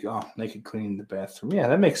 Naked cleaning the bathroom. Yeah,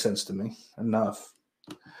 that makes sense to me. Enough.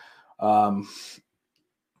 I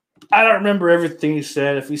don't remember everything he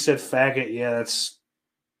said. If he said faggot, yeah, that's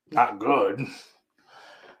not good.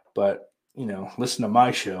 But, you know, listen to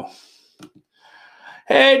my show.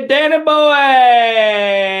 Hey, Danny boy!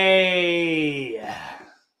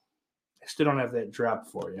 I still don't have that drop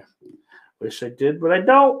for you. Wish I did, but I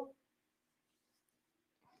don't.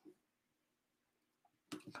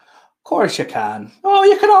 Of course you can. Oh,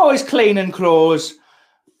 you can always clean and close.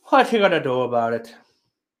 What you gonna do about it?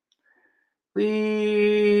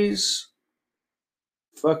 Please.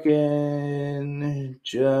 Fucking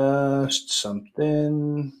just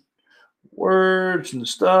something. Words and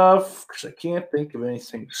stuff. Because I can't think of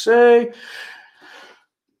anything to say.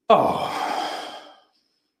 Oh.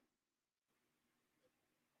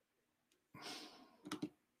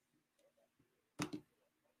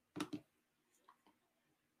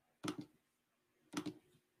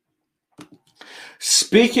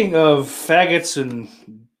 Speaking of faggots and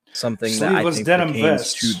something that I sleeveless think denim pertains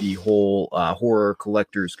vests. to the whole horror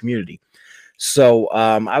collectors community. So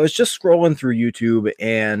I was just scrolling through YouTube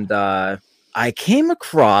and I came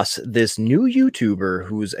across this new YouTuber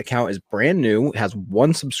whose account is brand new, has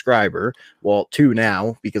 1 subscriber, well, 2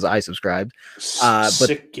 now because I subscribed. But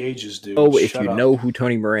sick gauges, dude. oh, if Shut you up. know who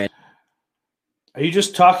Tony Moran, Are you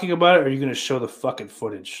just talking about it, or are you going to show the fucking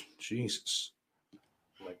footage? Jesus.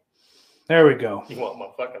 There we go. You want my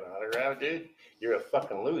fucking autograph, dude? You're a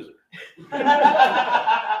fucking loser.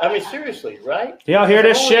 I mean, seriously, right? Y'all hear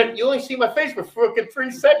this shit? You only see my face for fucking 3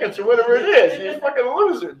 seconds or whatever it is. You're a fucking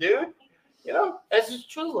loser, dude. You know, that's just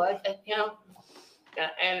true. Like, you know,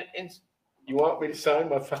 and you want me to sign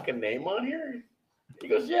my fucking name on here? He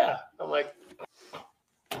goes, yeah. I'm like,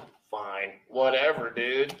 fine, whatever,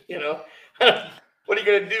 dude. You know, what are you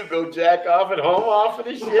gonna do? Go jack off at home off of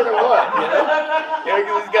this shit or what? You know,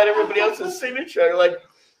 because he's got everybody else's signature. Like,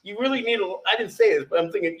 you really need a. I didn't say this, but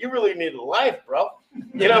I'm thinking you really need a life, bro.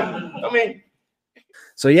 You know, I mean.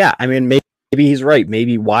 So yeah, I mean, maybe he's right.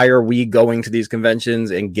 Maybe why are we going to these conventions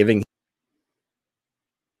and giving?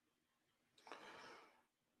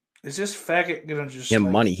 Is this faggot gonna just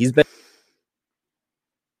Him money? He's been.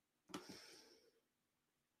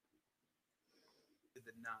 The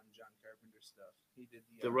non-John Carpenter stuff. He did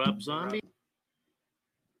The Rob Zombie?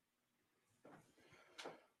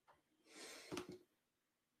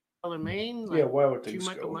 Maine? Yeah, why would they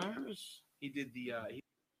Michael go? Myers? He did the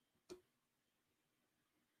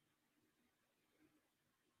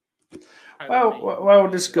Why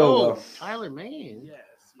would this go? Oh, though? Tyler Maine.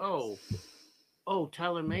 yes. Oh,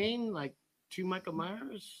 Tyler Maine, like 2 Michael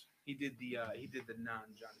Myers? He did the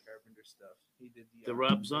non-John Carpenter stuff. He did The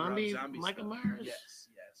Rob Zombie Michael stuff. Myers? Yes.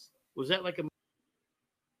 Was that like a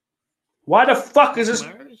Why the fuck is this?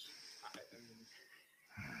 Myers?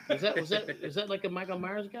 Is that like a Michael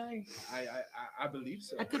Myers guy? I believe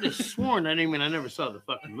so. I could have sworn I never saw the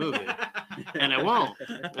fucking movie. And I won't.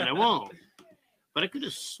 But I could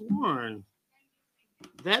have sworn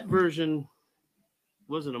that version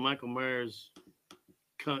wasn't a Michael Myers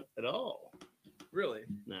cunt at all. Really?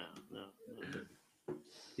 No.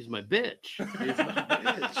 He's my bitch. He's my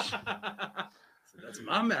bitch. That's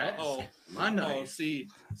my match. My night. See.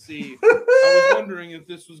 I was wondering if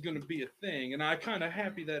this was going to be a thing, and I'm kind of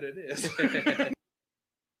happy that it is.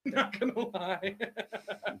 Not gonna lie.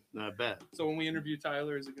 Not bad. So when we interview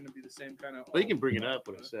Tyler, is it going to be the same kind of? Well, you can bring it up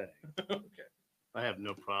when I say. Okay. I have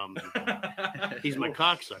no problem. He's my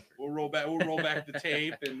cocksucker. We'll roll back the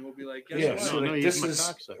tape, and we'll be like, guess Yeah, what? so no, like, he's this my is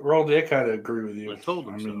cocksucker. Roll. I kind of agree with you. I told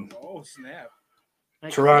him so. mean, Oh snap!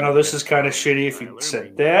 Toronto, this is kind of shitty if you Tyler, said I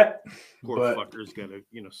mean, that. Poor But fucker's gotta,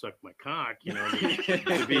 suck my cock,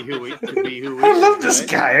 to be who he I is, love this right?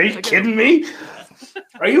 guy. Are you I gotta- kidding me?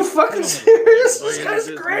 Are you fucking serious? This guy's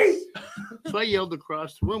great. So I yelled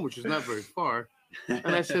across the room, which is not very far, and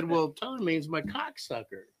I said, "Well, Tyler Maine's my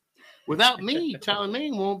cocksucker. Without me, Tyler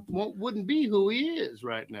Maine wouldn't be who he is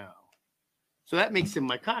right now. So that makes him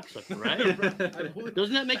my cocksucker, right?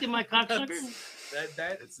 Doesn't that make him my cocksucker?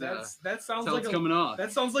 That sounds like coming off.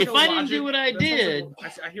 That sounds like If I didn't do what I did,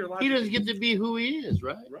 I hear a lot. he doesn't get to be who he is,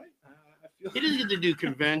 right? Right. He doesn't get to do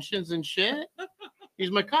conventions and shit. He's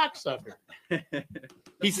my cocksucker.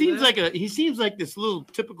 He seems like this little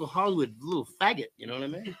typical Hollywood little faggot. You know what I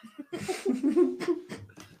mean?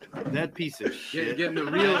 That piece of shit. Getting the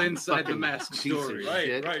real inside the Fucking mask piece of story.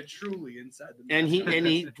 shit. Right. Truly inside the. And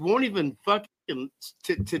he won't even fucking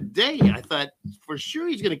today. I thought for sure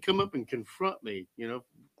he's gonna come up and confront me,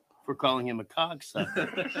 for calling him a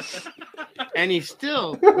cocksucker. And he's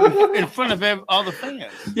still in front of all the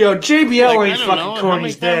fans. Yo, JBL Like, ain't I don't know, fucking how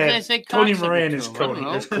Corny's many times did I dad. say Tony cocksucker Moran to is him? I don't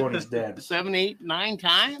know. Corny's dad. 7, 8, 9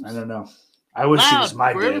 times. I don't know. I wish he was Loud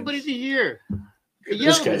my for dad. everybody to hear. This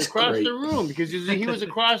Yelling guy's across great. the room because he was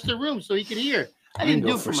across the room so he could hear. I didn't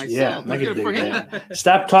do it for myself. I I did can it for dig him. that.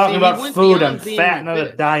 Stop talking See, he about went food. I'm beyond being fat and on a a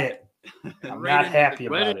bitch. diet. I'm Right not into happy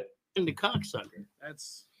right about it. Into cocksucker.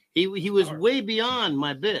 That's He was way beyond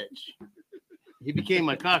my bitch. He became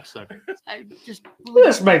my cocksucker. I just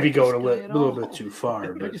This might be going a this guy at little all. bit too far,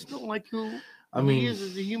 I but just don't like who I he mean, is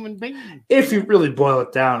as a human being. if you really boil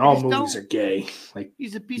it down, all just movies don't. are gay. Like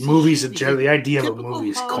He's a piece movies of in shit. general, the idea of a Typical movie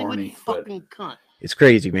is Hollywood corny. But fucking cunt. It's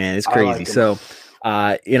crazy, man. It's I crazy. like him. So,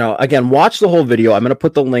 again, watch the whole video. I'm going to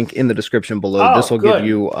put the link in the description below. Oh, This will good. give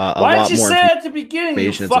you a why lot didn't you more say information. that at the beginning? You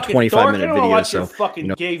It's a fucking 25-minute dork. I don't video, watch your so, fucking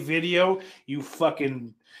gay video. You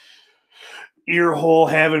fucking earhole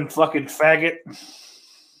having fucking faggot.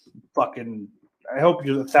 Fucking. I hope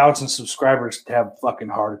you're 1,000 subscribers to have fucking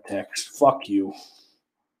heart attacks. Fuck you.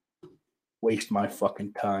 Waste my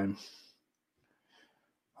fucking time.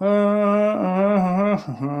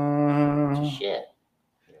 Shit.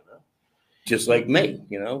 You know? Just like me,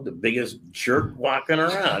 you know, the biggest jerk walking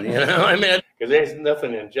around, you know? I mean, because there's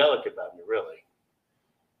nothing angelic about me, really,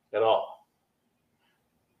 at all.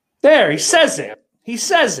 There, he says it. He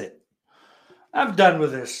says it. I'm done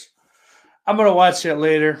with this. I'm gonna watch it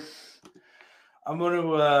later. I'm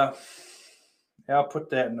gonna I'll put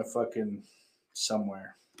that in the fucking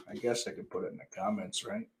somewhere. I guess I could put it in the comments,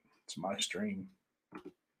 right? It's my stream.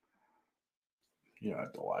 You don't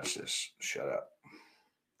have to watch this. Shut up.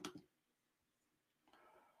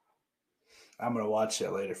 I'm gonna watch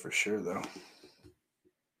that later for sure, though.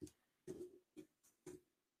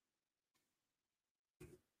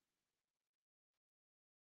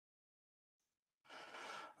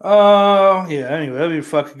 Oh, yeah. Anyway, let me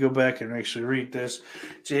fucking go back and actually read this.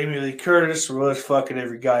 Jamie Lee Curtis was fucking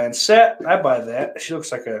every guy on set. I buy that. She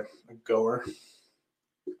looks like a goer.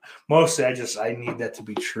 Mostly, I need that to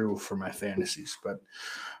be true for my fantasies, but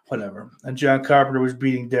whatever. And John Carpenter was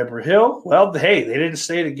beating Deborah Hill. Well, hey, they didn't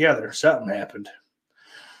stay together. Something happened.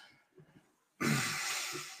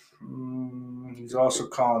 He's also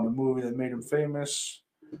calling the movie that made him famous,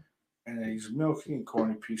 and he's a milky and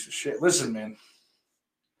corny piece of shit. Listen, man.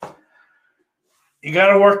 You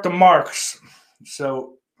got to work the marks.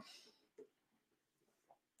 So,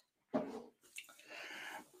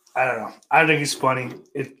 I don't know. I think it's funny.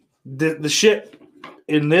 The shit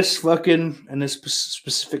in this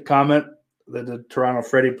specific comment that the Toronto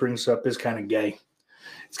Freddy brings up is kind of gay.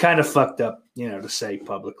 It's kind of fucked up, to say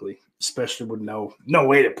publicly, especially with no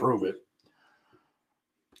way to prove it.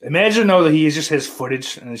 Imagine though that he just has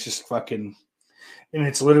footage and it's just fucking. I mean,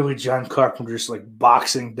 it's literally John Carpenter just like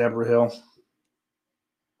boxing Deborah Hill.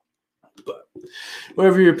 But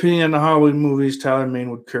whatever your opinion on the Halloween movies, Tyler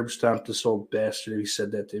Mane would curb stomp this old bastard. He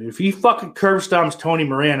said that to him. If he fucking curb stomps Tony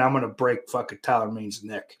Moran, I'm gonna break fucking Tyler Mane's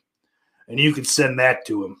neck, and you can send that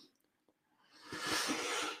to him.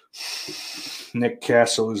 Nick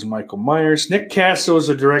Castle is Michael Myers. Nick Castle is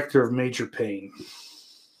the director of Major Pain.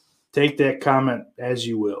 Take that comment as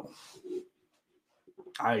you will.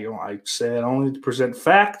 I say it only to present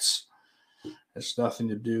facts. It's nothing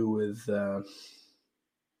to do with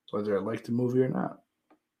whether I like the movie or not.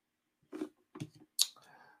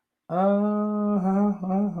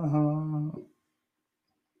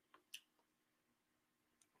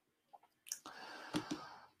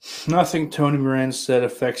 Nothing Tony Moran said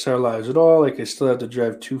affects our lives at all. Like I still have to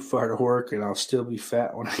drive too far to work, and I'll still be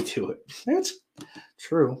fat when I do it. That's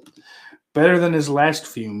true. Better than his last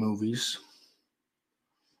few movies.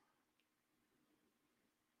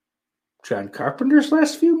 John Carpenter's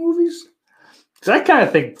last few movies? Because I kind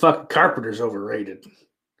of think fucking Carpenter's overrated.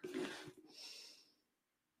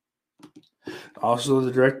 Also,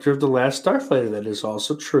 the director of The Last Starfighter. That is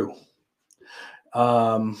also true.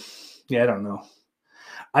 Yeah, I don't know.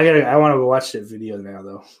 I want to go watch that video now,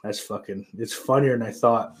 though. It's funnier than I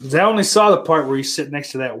thought. I only saw the part where he's sitting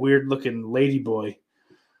next to that weird looking ladyboy.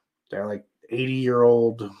 They're like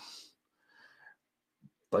 80-year-old.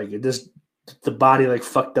 Like it just, the body like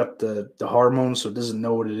fucked up the hormones, so it doesn't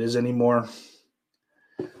know what it is anymore.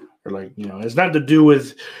 Or like, it's nothing to do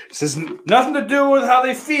with how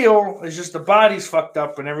they feel. It's just the body's fucked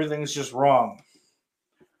up and everything's just wrong.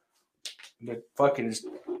 The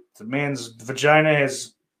man's vagina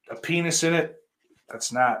has a penis in it.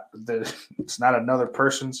 It's not another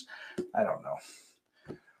person's. I don't know.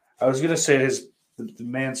 I was gonna say the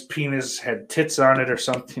man's penis had tits on it or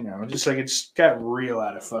something. Just like it just got real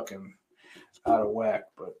out of whack.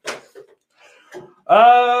 But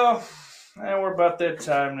and we're about that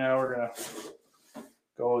time now. We're gonna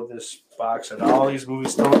go with this box, and all these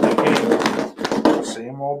movies still in the game.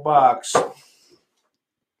 Same old box.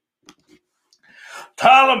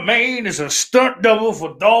 Tyler Mane is a stunt double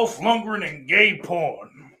for Dolph Lundgren in gay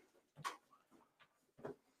porn.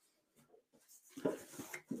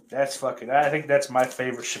 I think that's my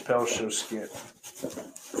favorite Chappelle Show skit.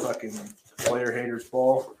 Fucking player haters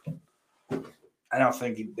ball. I don't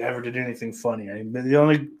think he ever did anything funny. The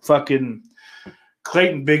only fucking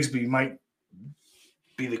Clayton Bigsby might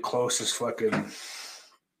be the closest fucking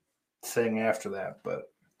thing after that,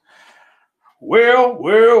 but well.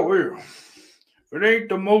 It ain't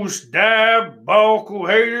the most diabolical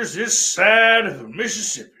haters this side of the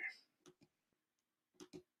Mississippi.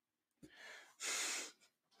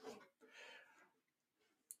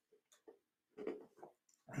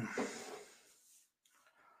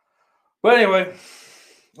 But anyway,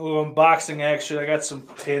 a little unboxing action. I got some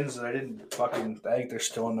pins that I think they're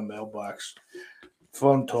still in the mailbox.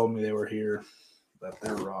 Phone told me they were here, but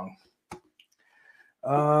they're wrong.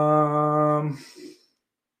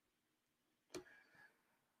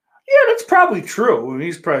 probably true. I mean,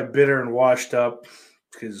 he's probably bitter and washed up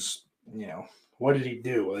because, you know, what did he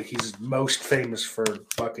do? Like, he's most famous for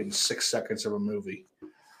fucking 6 seconds of a movie.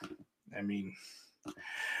 I mean,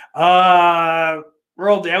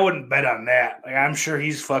 Roldy, I wouldn't bet on that. Like, I'm sure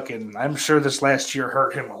this last year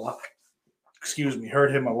hurt him a lot.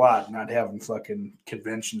 Hurt him a lot not having fucking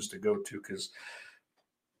conventions to go to, because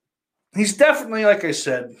he's definitely, like I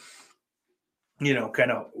said, you know,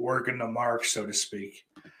 kind of working the mark, so to speak.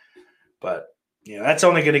 But, you know, that's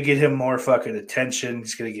only going to get him more fucking attention.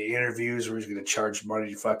 He's going to get interviews where he's going to charge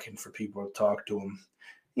money fucking for people to talk to him.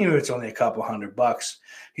 You know, it's only a couple $100.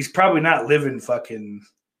 He's probably not living fucking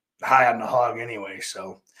high on the hog anyway.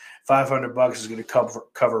 So $500 is going to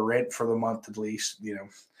cover rent for the month at least, you know,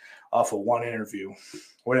 off of one interview,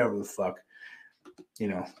 whatever the fuck, you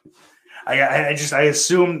know. I just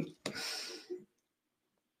assumed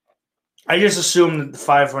that the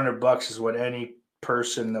 $500 is what any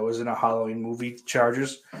person that was in a Halloween movie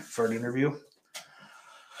charges for an interview.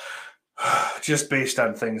 Just based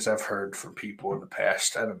on things I've heard from people in the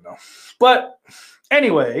past. I don't know. But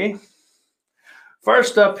anyway,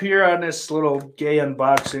 first up here on this little gay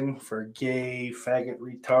unboxing for gay faggot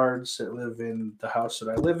retards that live in the house that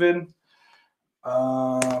I live in,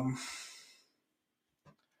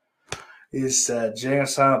 is Jay and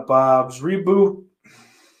Silent Bob's reboot,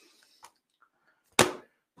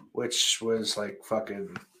 which was like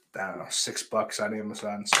fucking, I don't know, $6 on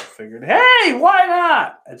Amazon. So I figured, hey, why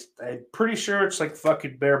not? I'm pretty sure it's like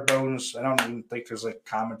fucking bare bones. I don't even think there's like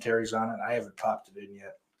commentaries on it. I haven't popped it in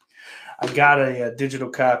yet. I got a digital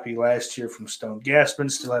copy last year from Stone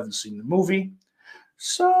Gaspin. Still haven't seen the movie.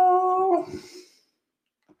 So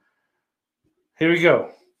here we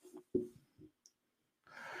go.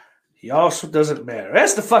 He also doesn't matter.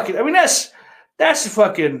 That's the fucking, I mean, that's the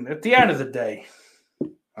fucking, at the end of the day.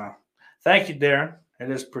 Thank you, Darren.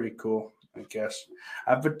 It is pretty cool, I guess.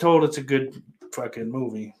 I've been told it's a good fucking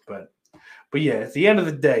movie, but yeah, at the end of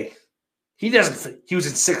the day, he was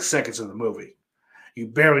in 6 seconds of the movie. You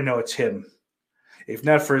barely know it's him. If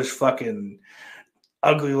not for his fucking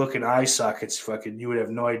ugly looking eye sockets, fucking, you would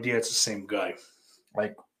have no idea it's the same guy.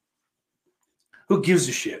 Like, who gives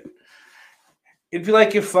a shit? It'd be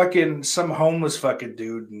like if fucking some homeless fucking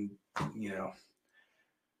dude, and you know,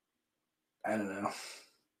 I don't know.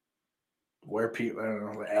 Where people, I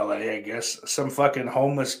don't know, LA, I guess. Some fucking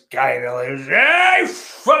homeless guy in LA was, hey,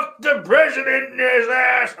 fuck the president and his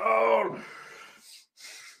asshole.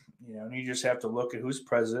 You know, and you just have to look at who's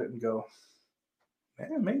president and go,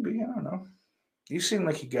 maybe, I don't know. He seemed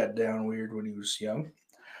like he got down weird when he was young,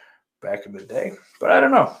 back in the day. But I don't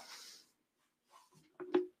know.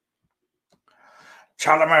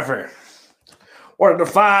 Charlie Murphy. What did the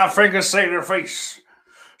 5 fingers say to their face?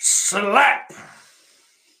 Slap.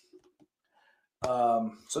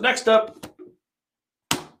 So next up,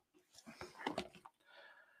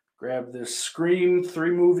 grab this Scream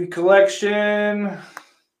 3 movie collection,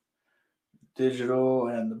 digital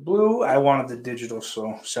and the blue. I wanted the digital,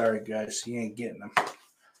 so sorry guys, you ain't getting them.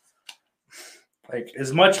 Like,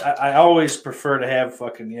 as much, I always prefer to have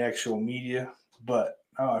fucking the actual media, but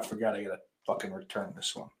I forgot I gotta fucking return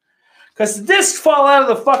this one. Because the discs fall out of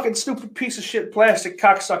the fucking stupid piece of shit plastic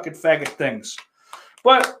cocksucking faggot things.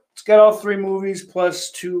 But it's got all 3 movies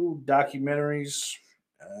plus 2 documentaries.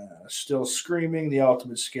 Still Screaming, the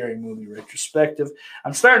ultimate scary movie retrospective.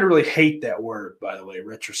 I'm starting to really hate that word, by the way,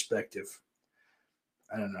 retrospective.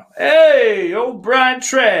 I don't know. Hey, old Brian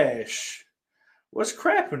Trash. What's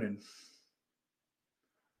crappening?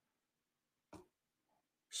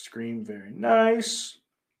 Scream, very nice.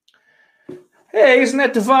 Hey, isn't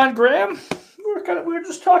that Devon Graham? We were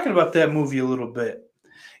just talking about that movie a little bit.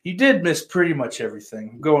 You did miss pretty much everything.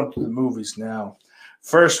 I'm going to the movies now.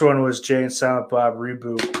 First one was Jay and Silent Bob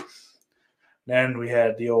reboot. Then we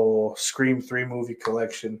had the old Scream 3 movie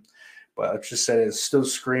collection. But I just said it's still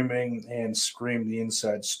Screaming and Scream the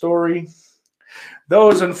Inside Story.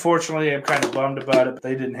 Those, unfortunately, I'm kind of bummed about it. But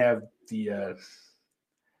they didn't have the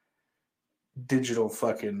digital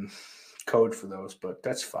fucking code for those. But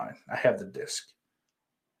that's fine. I have the disc.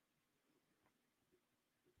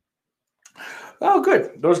 Oh,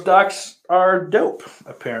 good. Those docs are dope,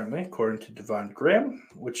 apparently, according to Devon Graham,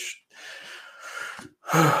 which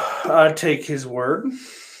I take his word,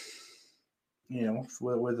 you know,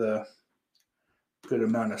 with a good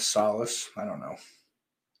amount of solace. I don't know.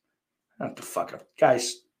 I don't know what the fuck up.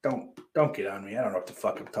 Guys, don't get on me. I don't know what the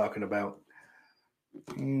fuck I'm talking about.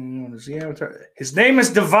 His name is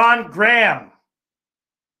Devon Graham.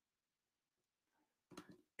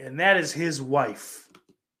 And that is his wife.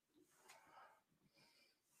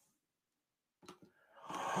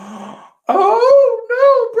 Oh,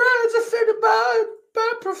 no, Brad's offended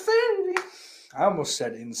I almost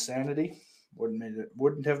said insanity.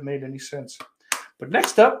 Wouldn't have made any sense. But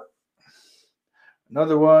next up,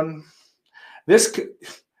 another one. This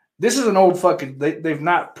is an old fucking. They've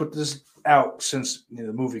not put this out since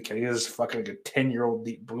the movie came. This is fucking like a 10-year-old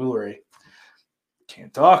deep Blu-ray.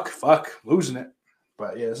 Can't talk. Fuck, losing it.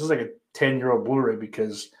 But yeah, this is like a 10-year-old Blu-ray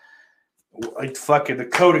because like fucking the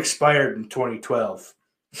code expired in 2012.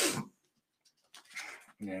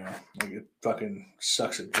 Yeah, like it fucking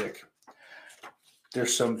sucks a dick.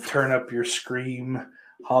 There's some turn up your scream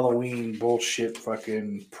Halloween bullshit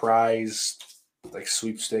fucking prize like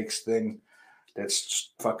sweepstakes thing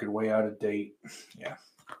that's fucking way out of date. Yeah.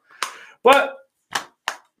 But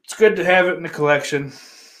it's good to have it in the collection.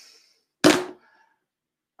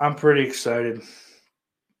 I'm pretty excited.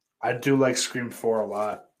 I do like Scream 4 a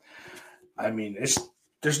lot. I mean, it's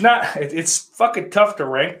fucking tough to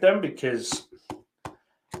rank them because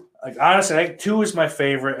like honestly, I think 2 is my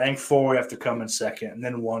favorite. I think 4 would have to come in second, and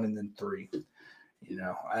then 1, and then 3. You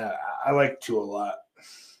know, I like 2 a lot.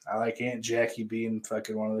 I like Aunt Jackie being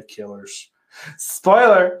fucking one of the killers.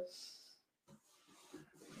 Spoiler.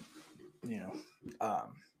 You know,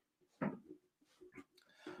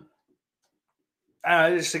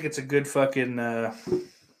 I just think it's a good fucking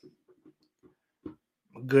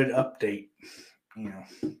good update. You know,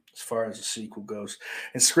 as far as the sequel goes.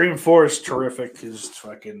 And Scream 4 is terrific.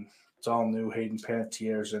 It's all new. Hayden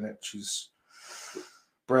Panettiere's in it. She's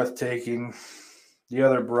breathtaking. The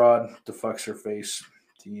other broad, the fuck's her face.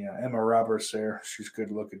 The Emma Roberts there. She's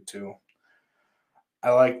good looking too.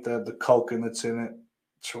 I like the Culkin that's in it.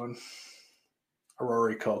 Which one?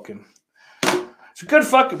 Rory Culkin. It's a good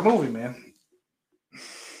fucking movie, man.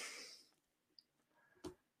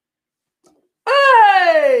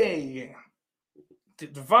 Hey!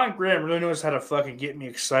 Devon Graham really knows how to fucking get me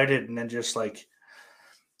excited, and then just like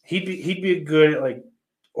he'd be good at like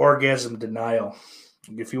orgasm denial.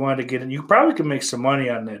 If you wanted to get in, you probably could make some money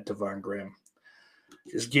on that, Devon Graham.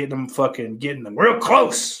 Just getting them real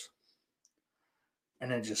close, and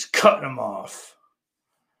then just cutting them off.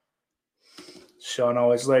 Sean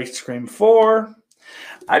always likes Scream 4.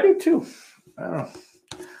 I do too. I don't know,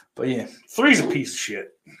 but yeah, 3's a piece of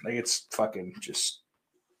shit. Like it's fucking just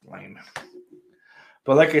lame.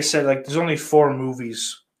 But like I said, like there's only 4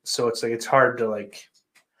 movies, so it's like it's hard to like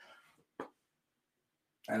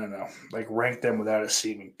I don't know, like rank them without it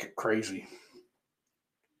seeming crazy.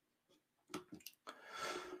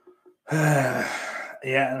 Yeah,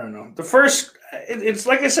 I don't know. The first, it's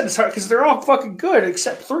like I said, it's hard because they're all fucking good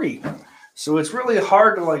except 3. So it's really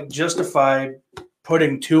hard to like justify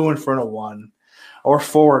putting 2 in front of 1 or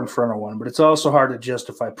 4 in front of 1. But it's also hard to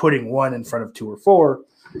justify putting 1 in front of 2 or 4.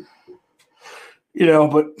 You know,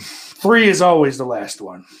 but 3 is always the last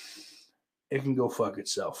one. It can go fuck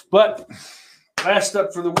itself. But last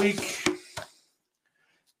up for the week,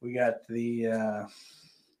 we got the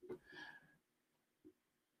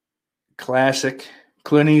classic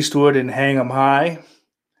Clint Eastwood and Hang 'em High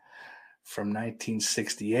from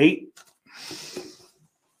 1968.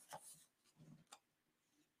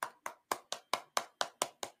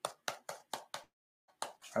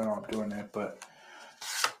 I don't know if I'm doing that, but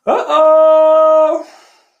uh-oh!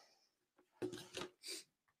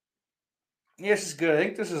 Yes, it's good. I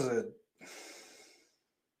think this is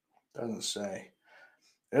doesn't say.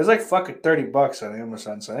 It was like fucking $30 on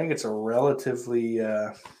Amazon, so I think it's a relatively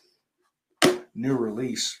new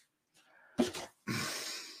release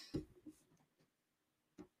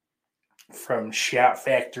from Shout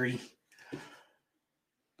Factory.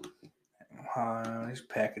 This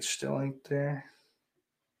package still ain't there.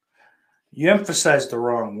 You emphasized the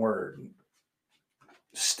wrong word.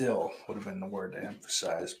 Still would have been the word to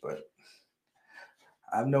emphasize, but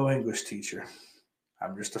I'm no English teacher.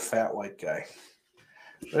 I'm just a fat white guy.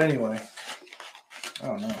 But anyway.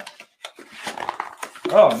 Oh, no.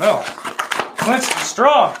 Oh, no. Clint's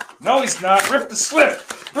strong. No, he's not. Rip the slip.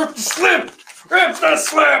 Rip the slip. Rip the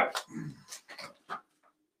slip.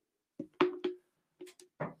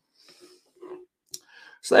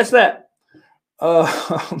 So that's that.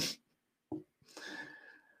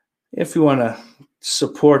 If you want to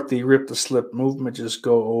support the Rip the Slip movement, just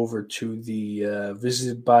go over to the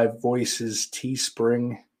Visited by Voices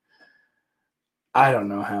Teespring. I don't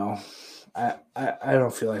know how. I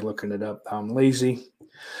don't feel like looking it up. I'm lazy.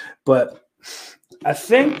 But I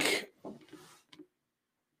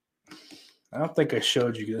don't think I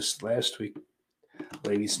showed you this last week,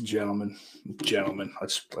 ladies and gentlemen. Gentlemen,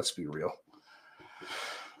 let's be real.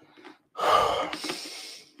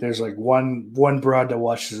 There's like one broad that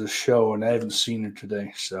watches the show, and I haven't seen her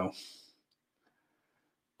today. So,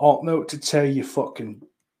 alt note to tell you fucking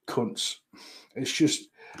cunts. It's just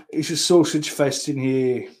It's a sausage fest in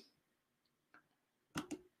here.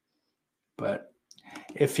 But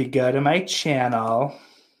if you go to my channel,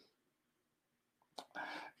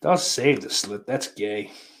 don't say the slit. That's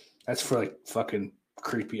gay. That's for like fucking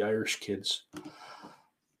creepy Irish kids.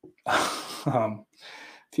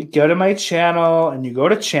 If you go to my channel and you go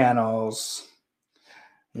to channels,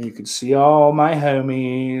 you can see all my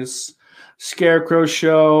homies. Scarecrow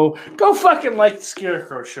Show. Go fucking like the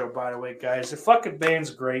Scarecrow Show, by the way, guys. The fucking band's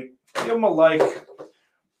great. Give them a like.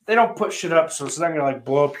 They don't put shit up, so it's not gonna like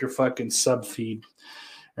blow up your fucking sub feed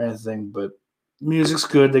or anything. But music's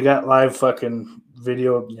good. They got live fucking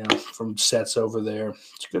video, from sets over there.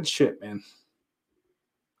 It's good shit, man.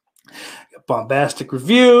 Got bombastic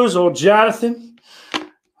reviews. Old Jonathan.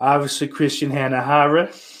 Obviously, Christian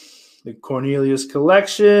Hanahara. The Cornelius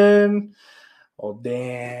Collection. Old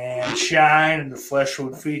Dan Shine and the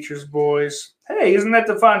Fleshwood Features boys. Hey, isn't that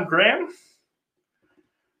Devon Graham?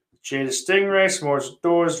 Jada Stingray, S'mores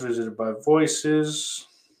Doors, visited by Voices.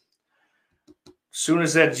 As soon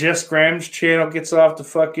as that Jess Graham's channel gets off the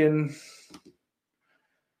fucking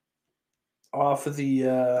off of the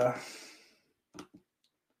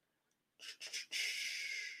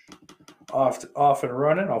off and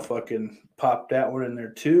running, I'll fucking pop that one in there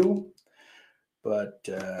too. But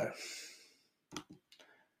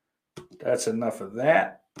that's enough of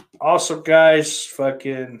that. Also, guys,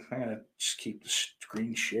 fucking, I'm gonna just keep the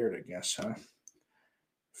screen shared, I guess, huh?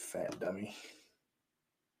 Fat dummy.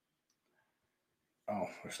 Oh,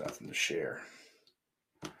 there's nothing to share.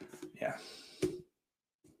 Yeah.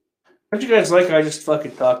 Don't you guys like I just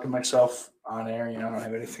fucking talk to myself on air? I don't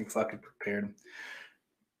have anything fucking prepared.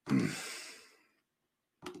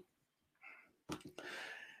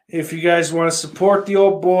 If you guys want to support the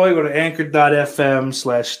old boy, go to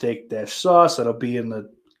anchor.fm/steak-sauce. That'll be in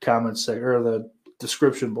the comments section or the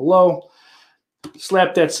description below.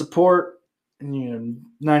 Slap that support, and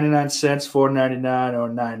 99 cents, $4.99 or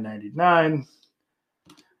 $9.99.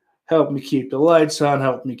 Help me keep the lights on.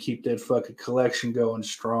 Help me keep that fucking collection going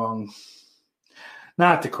strong.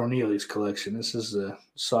 Not the Cornelius collection. This is the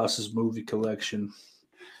Sauce's movie collection.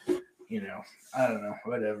 I don't know.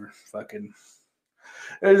 Whatever. Fucking.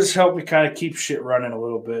 It just helped me kind of keep shit running a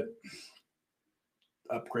little bit.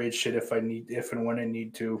 Upgrade shit if and when I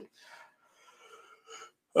need to.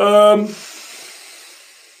 And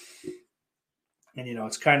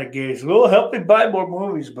it's kind of gay. Well, help me buy more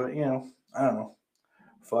movies, but I don't know.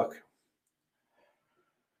 Fuck.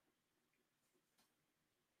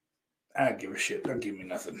 I don't give a shit. Don't give me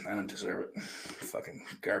nothing. I don't deserve it. Fucking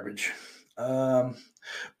garbage.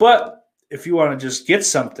 But if you want to just get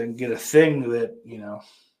something, get a thing that,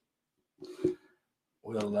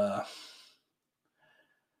 will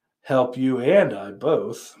help you and I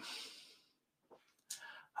both,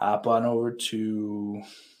 hop on over to,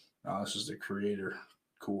 this is the creator.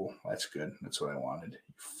 Cool. That's good. That's what I wanted. You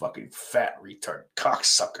fucking fat retard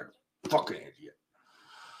cocksucker. Fucking idiot.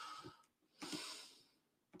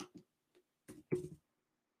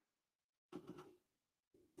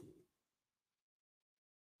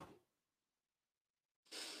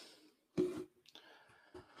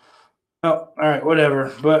 Oh, all right,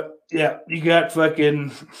 whatever. But yeah, you got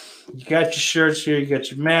your shirts here, you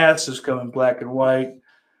got your masks, it's coming black and white.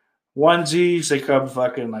 Onesies, they come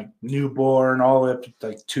fucking like newborn, all the way up to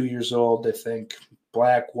like 2 years old, I think.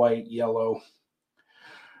 Black, white, yellow.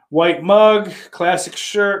 White mug, classic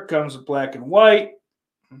shirt, comes with black and white.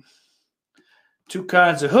 2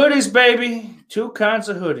 kinds of hoodies, baby. 2 kinds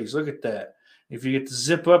of hoodies. Look at that. If you get the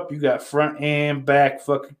zip up, you got front and back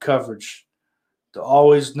fucking coverage. To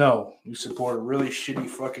always know you support a really shitty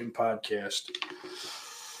fucking podcast.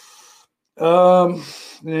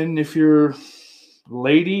 And if you're a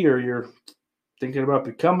lady or you're thinking about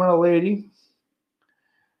becoming a lady,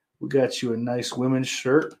 we got you a nice women's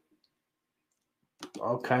shirt.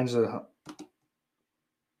 All kinds of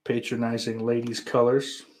patronizing ladies'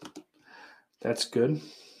 colors. That's good.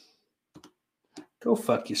 Go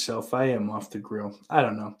fuck yourself. I am off the grill. I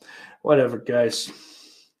don't know. Whatever, guys.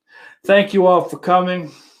 Thank you all for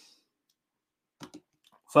coming.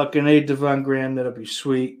 Fucking A. Devon Graham, that'll be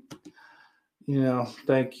sweet.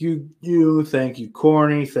 Thank you. Thank you,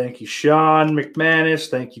 Corny. Thank you, Sean McManus.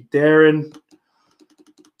 Thank you, Darren.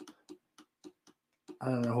 I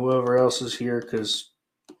don't know whoever else is here because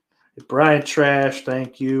Brian Trash,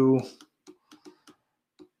 thank you.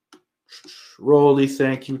 Rolly,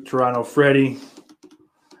 thank you. Toronto Freddy.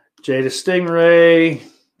 Jada Stingray.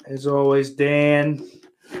 As always, Dan.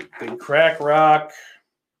 Big Crack Rock.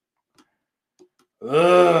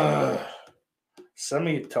 Ugh. Some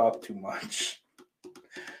of you talk too much.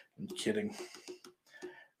 I'm kidding.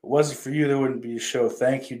 it wasn't for you, there wouldn't be a show.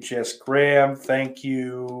 Thank you, Jess Graham. Thank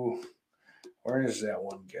you. Where is that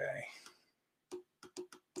one guy?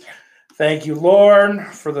 Thank you, Lauren,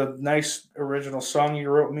 for the nice original song you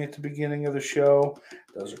wrote me at the beginning of the show.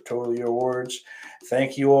 Those are totally your words.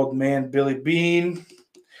 Thank you, old man Billy Bean.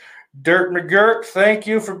 Dirt McGirt, thank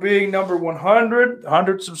you for being number 100.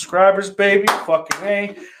 100 subscribers, baby. Fucking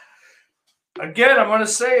A. Again, I'm going to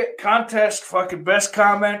say it. Contest, fucking best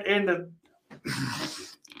comment in the...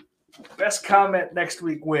 Best comment next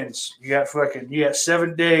week wins. You got 7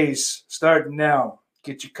 days starting now.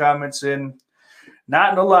 Get your comments in.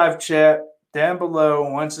 Not in the live chat. Down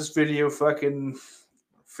below. Once this video fucking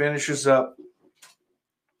finishes up.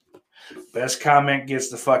 Best comment gets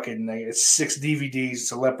the fucking... It's 6 DVDs.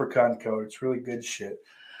 It's a Leprechaun code. It's really good shit.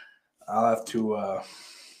 I'll have to...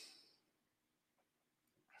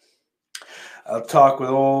 I'll talk with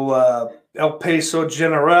old El Peso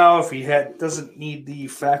General if he doesn't need the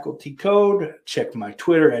faculty code. Check my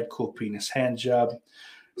Twitter at Cool Penis Handjob.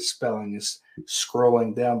 Spelling is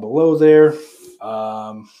scrolling down below there.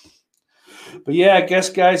 But yeah, I guess,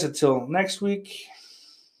 guys, until next week.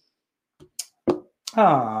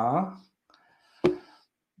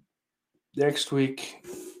 Next week.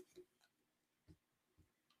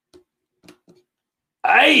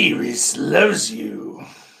 Iris loves you.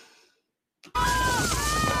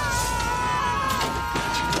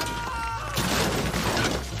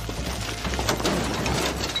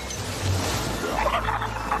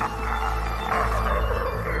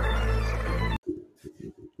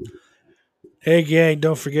 Hey, gang,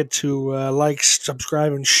 don't forget to like,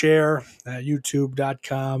 subscribe, and share at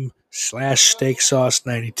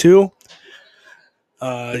youtube.com/steaksauce92.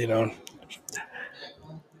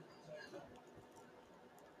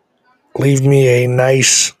 Leave me a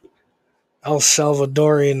nice El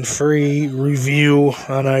Salvadorian free review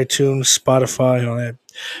on iTunes, Spotify, on that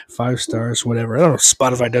 5 stars, whatever. I don't know if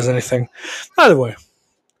Spotify does anything. Either way,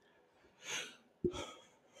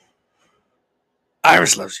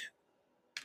 Iris loves you.